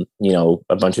 you know,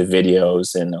 a bunch of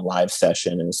videos and a live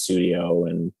session in a studio.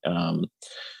 And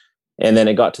then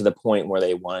it got to the point where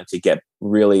they wanted to get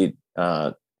really,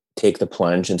 take the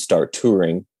plunge and start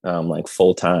touring, like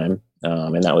full time.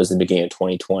 And that was the beginning of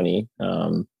 2020.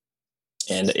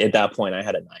 And at that point I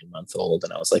had a 9-month-old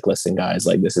and I was like, listen guys,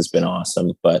 like this has been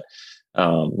awesome, but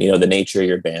you know, the nature of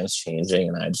your band's changing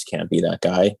and I just can't be that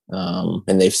guy.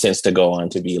 And they've since to go on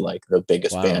to be like the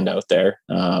biggest band out there.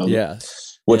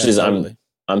 Which is, totally.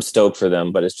 I'm stoked for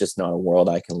them, but it's just not a world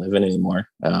I can live in anymore.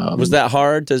 Was that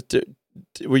hard to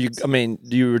were you, I mean,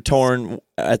 you were torn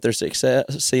at their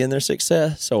success, seeing their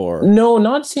success, or? No,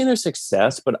 not seeing their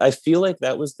success, but I feel like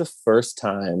that was the first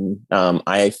time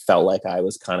I felt like I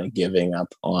was kind of giving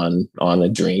up on a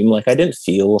dream. Like I didn't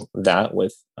feel that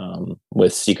with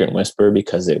Secret Whisper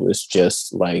because it was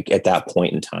just like at that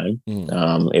point in time,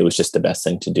 it was just the best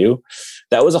thing to do.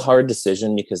 That was a hard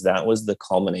decision because that was the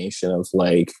culmination of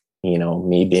like, you know,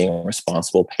 me being a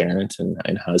responsible parent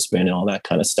and husband and all that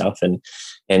kind of stuff.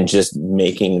 And just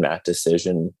making that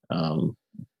decision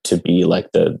to be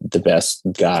like the best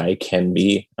guy can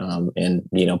be, and,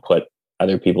 you know, put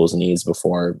other people's needs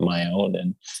before my own.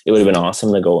 And it would have been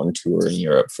awesome to go on tour in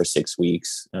Europe for 6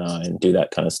 weeks and do that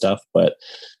kind of stuff. But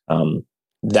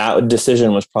that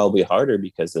decision was probably harder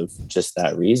because of just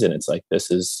that reason. It's like, this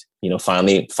is, you know,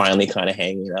 finally kind of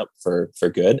hanging up for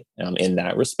good in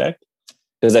that respect.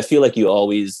 Because I feel like you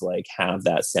always like have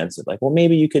that sense of like, well,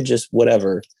 maybe you could just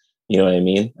whatever, you know what I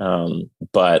mean?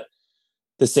 But at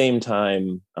the same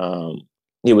time,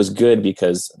 it was good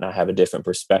because I have a different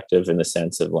perspective in the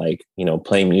sense of like, you know,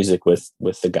 playing music with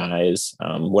the guys.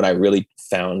 What I really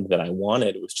found that I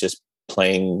wanted was just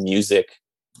playing music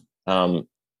at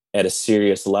a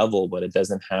serious level, but it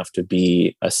doesn't have to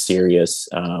be a serious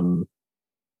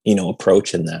you know,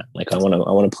 approach in that. Like I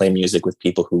want to play music with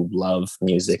people who love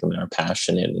music and are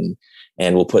passionate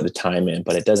and will put the time in,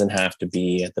 but it doesn't have to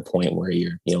be at the point where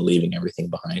you're, you know, leaving everything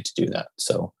behind to do that.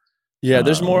 So Yeah,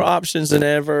 there's more options than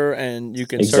ever, and you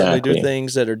can certainly do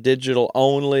things that are digital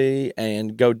only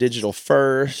and go digital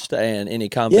first, and any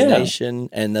combination,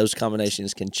 and those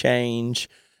combinations can change.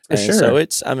 So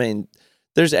it's, I mean,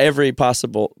 there's every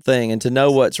possible thing, and to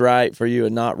know what's right for you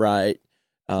and not right,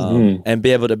 and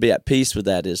be able to be at peace with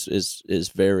that is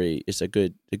a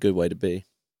good way to be.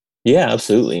 Yeah,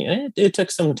 absolutely. And it took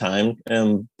some time,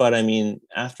 but I mean,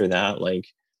 after that, like,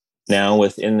 now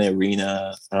within the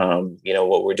arena,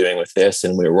 what we're doing with this,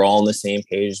 and we're all on the same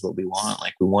page, what we want.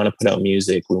 Like, we want to put out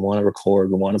music, we want to record,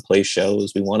 we want to play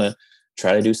shows, we want to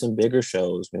try to do some bigger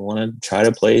shows, we want to try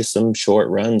to play some short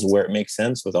runs where it makes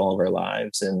sense with all of our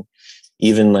lives. And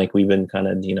even like we've been kind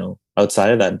of,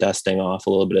 outside of that, dusting off a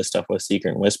little bit of stuff with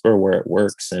Secret and Whisper where it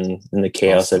works, and in the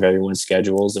chaos of everyone's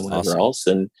schedules and whatever else.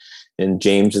 And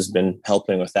James has been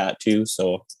helping with that too.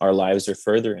 So our lives are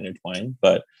further intertwined.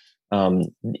 But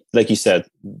like you said,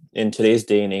 in today's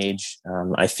day and age,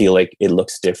 I feel like it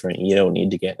looks different. You don't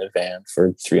need to get in a van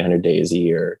for 300 days a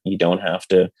year. You don't have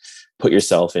to put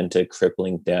yourself into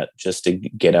crippling debt just to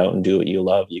get out and do what you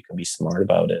love. You can be smart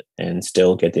about it and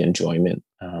still get the enjoyment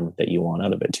that you want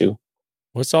out of it too.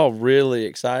 Well, it's all really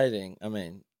exciting. I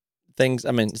mean,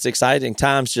 it's exciting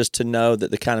times just to know that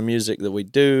the kind of music that we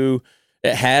do,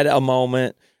 it had a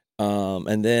moment,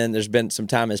 and then there's been some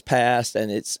time has passed,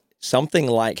 and it's something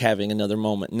like having another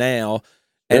moment now,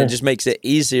 and it just makes it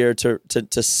easier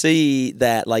to see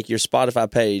that, like, your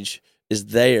Spotify page is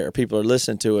there, people are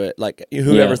listening to it. Like,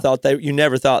 whoever thought you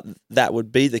never thought that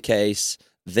would be the case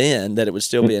then, that it would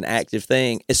still be an active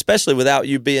thing, especially without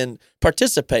you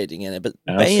participating in it. But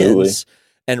bands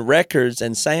and records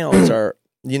and sounds are,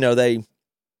 they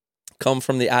come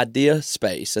from the idea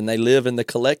space, and they live in the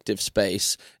collective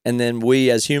space, and then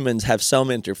we as humans have some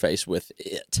interface with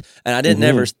it. And I didn't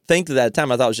ever think that at the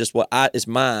time. I thought it was just it's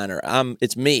mine, or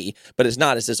it's me, but it's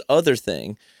not. It's this other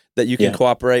thing that you can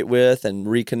cooperate with and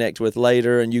reconnect with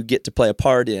later, and you get to play a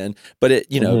part in. But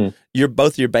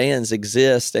both your bands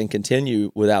exist and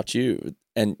continue without you,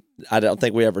 and I don't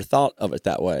think we ever thought of it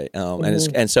that way.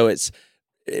 And so it's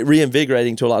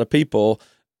reinvigorating to a lot of people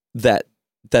that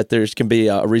can be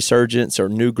a resurgence or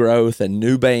new growth and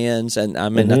new bands. And I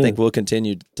mean, I think we'll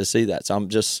continue to see that. So I'm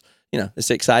just,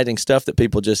 it's exciting stuff that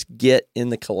people just get in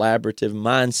the collaborative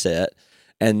mindset,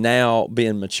 and now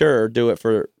being mature, do it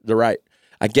for the right,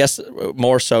 I guess,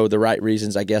 more so the right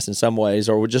reasons, I guess, in some ways,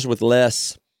 or just with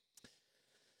less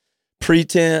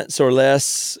pretense or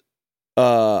less,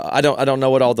 I don't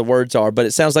know what all the words are, but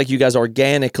it sounds like you guys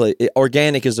organic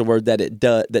is the word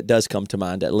that does come to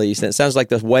mind, at least. And it sounds like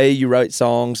the way you write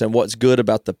songs and what's good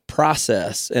about the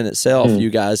process in itself,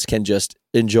 you guys can just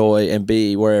enjoy and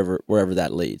be wherever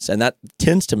that leads. And that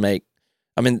tends to make,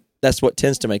 that's what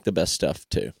tends to make the best stuff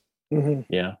too.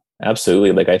 Yeah,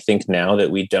 absolutely. Like, I think now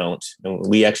that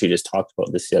we actually just talked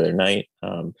about this the other night,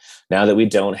 now that we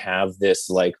don't have this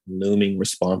like looming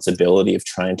responsibility of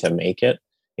trying to make it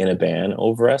in a band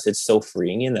over us, it's so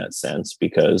freeing in that sense,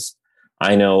 because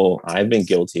I know I've been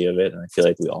guilty of it, and I feel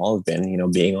like we all have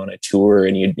been, being on a tour,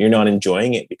 and you're not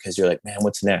enjoying it because you're like, man,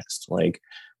 what's next? Like,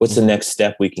 what's the next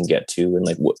step we can get to? And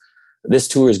like, this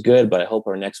tour is good, but I hope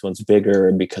our next one's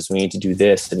bigger because we need to do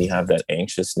this. And you have that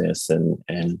anxiousness and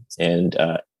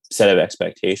set of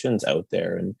expectations out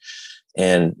there.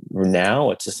 And now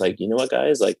it's just like, you know what,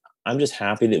 guys, like, I'm just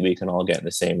happy that we can all get in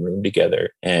the same room together,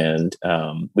 and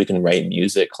we can write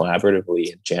music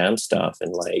collaboratively and jam stuff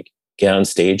and like get on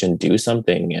stage and do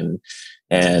something. And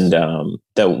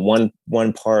that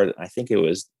one part, I think it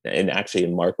was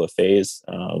in Mark LaFay's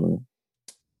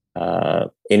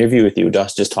interview with you,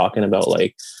 just talking about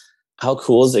like, how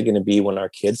cool is it going to be when our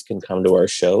kids can come to our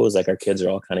shows? Like, our kids are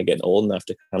all kind of getting old enough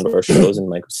to come to our shows and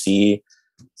like see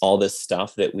all this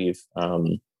stuff that we've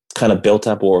kind of built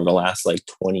up over the last like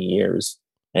 20 years,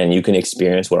 and you can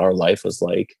experience what our life was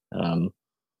like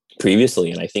previously.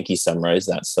 And I think he summarized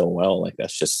that so well. Like,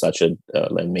 that's just such an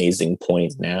amazing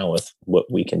point now with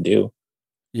what we can do.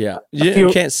 Yeah, you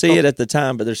can't see it at the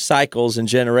time, but there's cycles and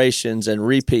generations and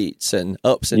repeats and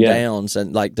ups and downs,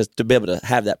 and like to be able to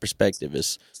have that perspective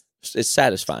it's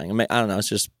satisfying. I mean, I don't know, it's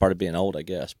just part of being old, I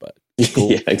guess, but it's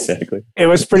cool. Yeah, exactly. It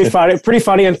was pretty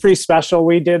funny and pretty special.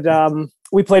 We did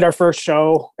we played our first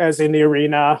show as in the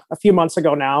arena a few months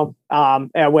ago now,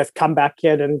 with Comeback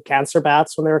Kid and Cancer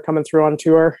Bats when they were coming through on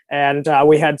tour, and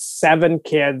we had 7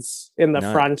 kids in the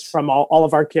front from all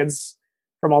of our kids,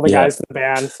 from all the guys in the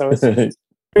band. So it's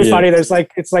pretty funny. There's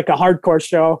it's like a hardcore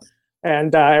show,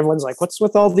 and everyone's like, what's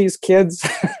with all these kids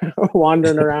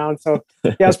wandering around? So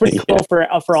yeah, it's pretty cool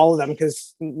for all of them,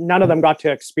 because none of them got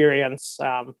to experience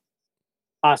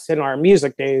us in our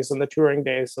music days and the touring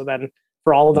days. So then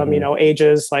for all of them,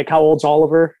 ages, like, how old's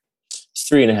Oliver?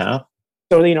 3.5.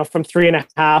 So, from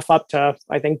 3.5 up to,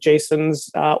 I think Jason's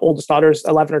oldest daughter's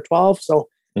 11 or 12. So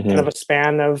kind of a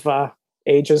span of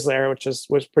ages there, which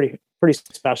was pretty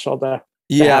special to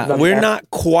have them we're there. not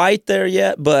quite there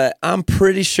yet, but I'm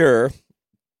pretty sure,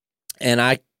 and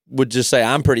I would just say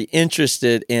I'm pretty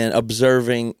interested in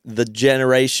observing the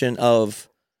generation of,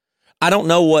 I don't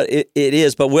know what it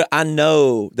is, but I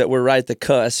know that we're right at the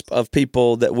cusp of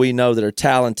people that we know that are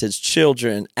talented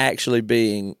children actually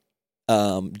being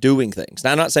doing things.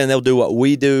 Now, I'm not saying they'll do what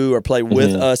we do or play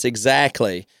with us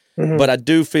exactly, but I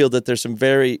do feel that there's some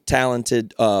very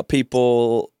talented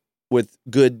people with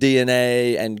good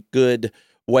DNA and good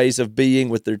ways of being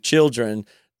with their children.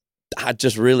 I'm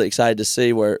just really excited to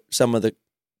see where some of the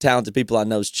talented people I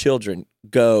know's children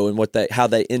go and how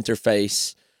they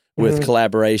interface with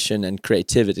collaboration and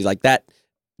creativity like that.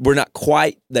 We're not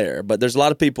quite there, but there's a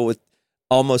lot of people with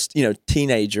almost,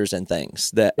 teenagers and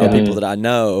things that are people that I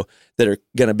know that are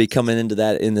going to be coming into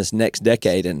that in this next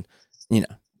decade. And,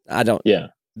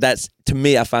 that's, to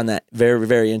me, I find that very,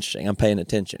 very interesting. I'm paying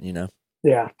attention,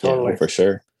 Yeah, totally. Yeah, for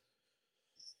sure.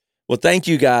 Well, thank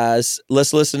you guys.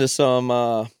 Let's listen to some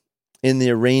In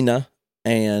the Arena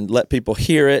and let people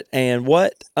hear it. And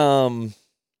what, I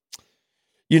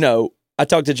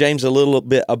talked to James a little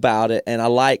bit about it, and I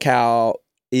like how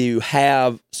you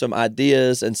have some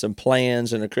ideas and some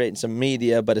plans and are creating some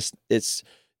media, but it's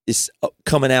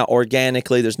coming out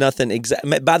organically. There's nothing exact.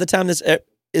 By the time this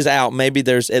is out, maybe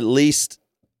there's at least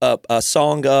a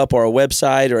song up or a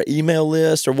website or an email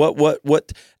list or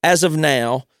what as of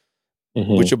now,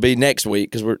 which will be next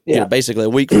week because we're basically a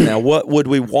week from now. What would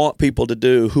we want people to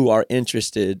do who are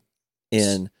interested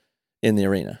in the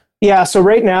arena? Yeah, so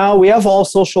right now we have all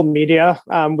social media.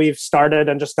 We've started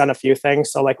and just done a few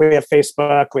things. So like we have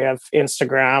Facebook, we have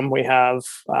Instagram, we have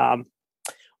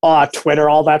Twitter,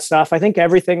 all that stuff. I think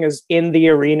everything is In the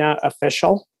Arena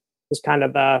Official is kind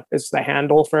of the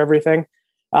handle for everything.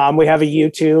 We have a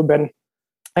YouTube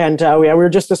and we were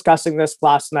just discussing this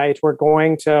last night. We're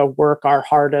going to work our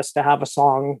hardest to have a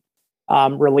song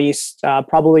released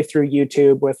probably through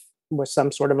YouTube with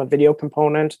some sort of a video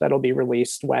component that'll be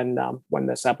released when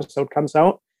this episode comes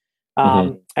out.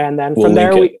 And then from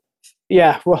there, we'll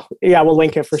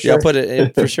link it for sure. Yeah, I'll put it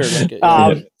in for sure. Link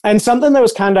it, and something that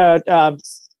was kind of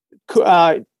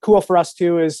cool for us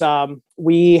too is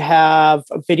we have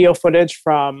video footage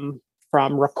from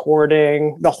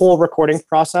recording the whole recording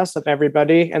process of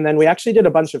everybody. And then we actually did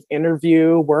a bunch of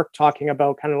interview work talking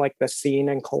about kind of like the scene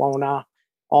in Kelowna,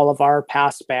 all of our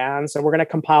past bands, and we're going to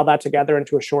compile that together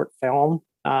into a short film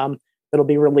that'll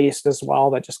be released as well,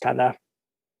 that just kind of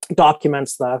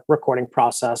documents the recording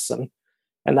process and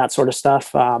that sort of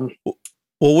stuff. Well,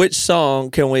 which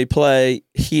song can we play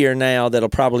here now that'll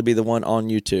probably be the one on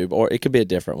YouTube, or it could be a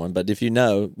different one, but if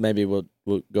maybe we'll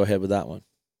go ahead with that one.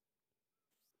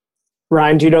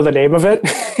 Ryan, do you know the name of it?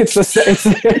 It's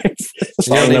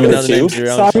song number 2.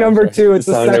 Song number 2. It's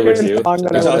the song second number 2. song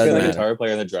that You're I talking to the guitar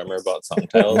player and the drummer about song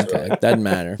titles. Okay, doesn't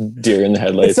matter. Deer in the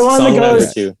headlights. It's the one song that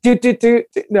goes number 2.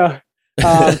 No.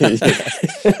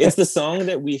 It's the song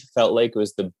that we felt like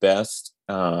was the best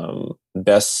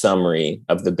summary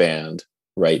of the band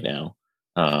right now.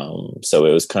 So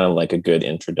it was kind of like a good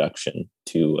introduction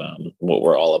to what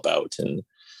we're all about. And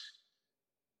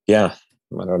I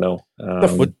don't know.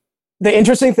 The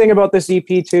interesting thing about this EP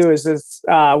too is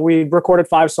we recorded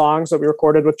 5 songs that we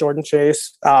recorded with Jordan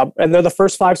Chase, and they're the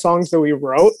first 5 songs that we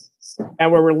wrote,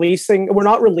 and we're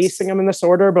not releasing them in this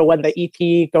order, but when the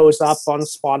EP goes up on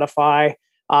Spotify,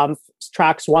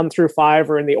 tracks 1 through 5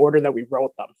 are in the order that we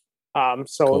wrote them.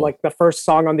 So cool. Like the first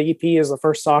song on the EP is the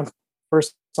first song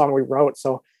we wrote.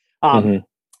 So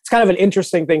it's kind of an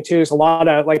interesting thing too. Is a lot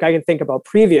of, like, I can think about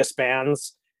previous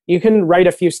bands. You can write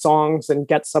a few songs and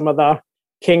get some of the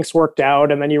kinks worked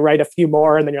out, and then you write a few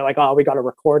more, and then you're like, oh, we got to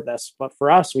record this. But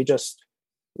for us, we just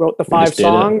wrote the 5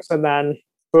 songs and then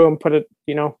boom, putting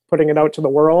it out to the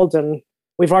world. And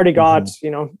we've already got,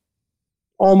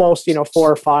 almost, 4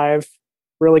 or 5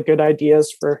 really good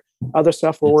ideas for other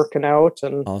stuff we're working out,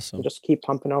 and awesome. We'll just keep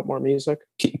pumping out more music.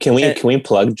 Can we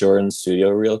plug Jordan's studio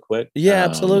real quick? Yeah,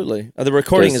 absolutely. The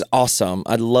recording is awesome.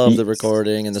 I love the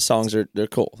recording, and the songs they're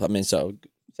cool. I mean, so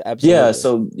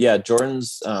absolutely.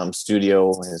 Jordan's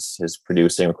studio, his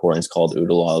producing recordings called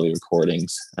Oodalali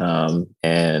Recordings, and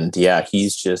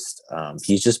he's just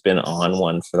been on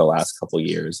one for the last couple of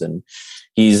years, and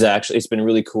it's been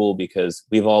really cool because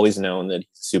we've always known that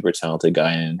he's a super talented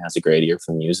guy and has a great ear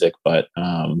for music, but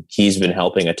he's been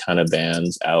helping a ton of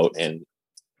bands out, and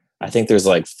I think there's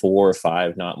like 4 or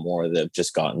 5, not more, that have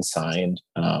just gotten signed,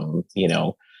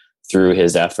 through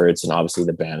his efforts. And obviously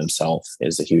the band himself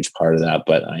is a huge part of that.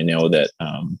 But I know that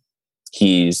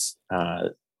he's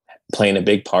playing a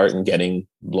big part in getting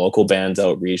local bands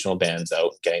out, regional bands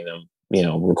out, getting them,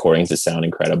 recordings that sound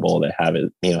incredible, that have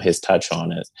it, his touch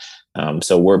on it.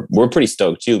 So we're pretty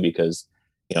stoked too, because,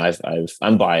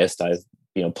 I'm biased. I've,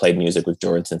 played music with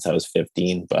Jordan since I was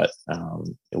 15, but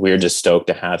we're just stoked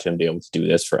to have him be able to do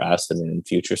this for us and then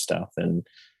future stuff. And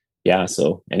yeah,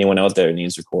 so anyone out there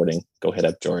needs recording, go hit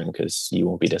up Jordan, because you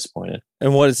won't be disappointed.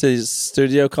 And what is his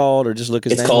studio called, or just look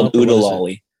his name up? It's called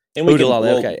Oodalolly. And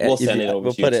okay. We'll send it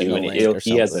over to you too. And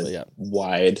he has a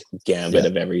wide gambit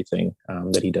of everything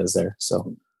that he does there.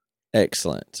 So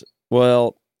excellent.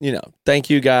 Well,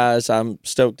 thank you guys. I'm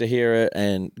stoked to hear it,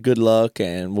 and good luck,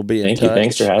 and we'll be in touch.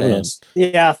 Thanks for having us.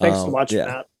 Yeah, thanks so much,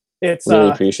 Matt. It's really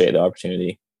appreciate the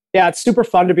opportunity. Yeah, it's super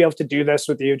fun to be able to do this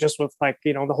with you, just with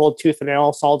the whole Tooth and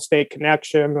Nail solid state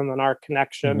connection, and then our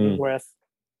connection with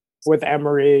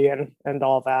Emery and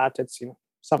all that. It's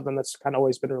something that's kind of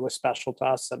always been really special to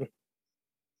us and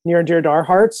near and dear to our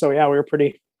hearts. So yeah, we were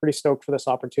pretty stoked for this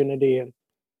opportunity, and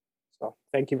so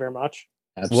thank you very much.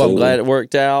 Absolutely. Well, I'm glad it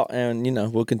worked out, and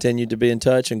we'll continue to be in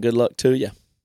touch, and good luck to you.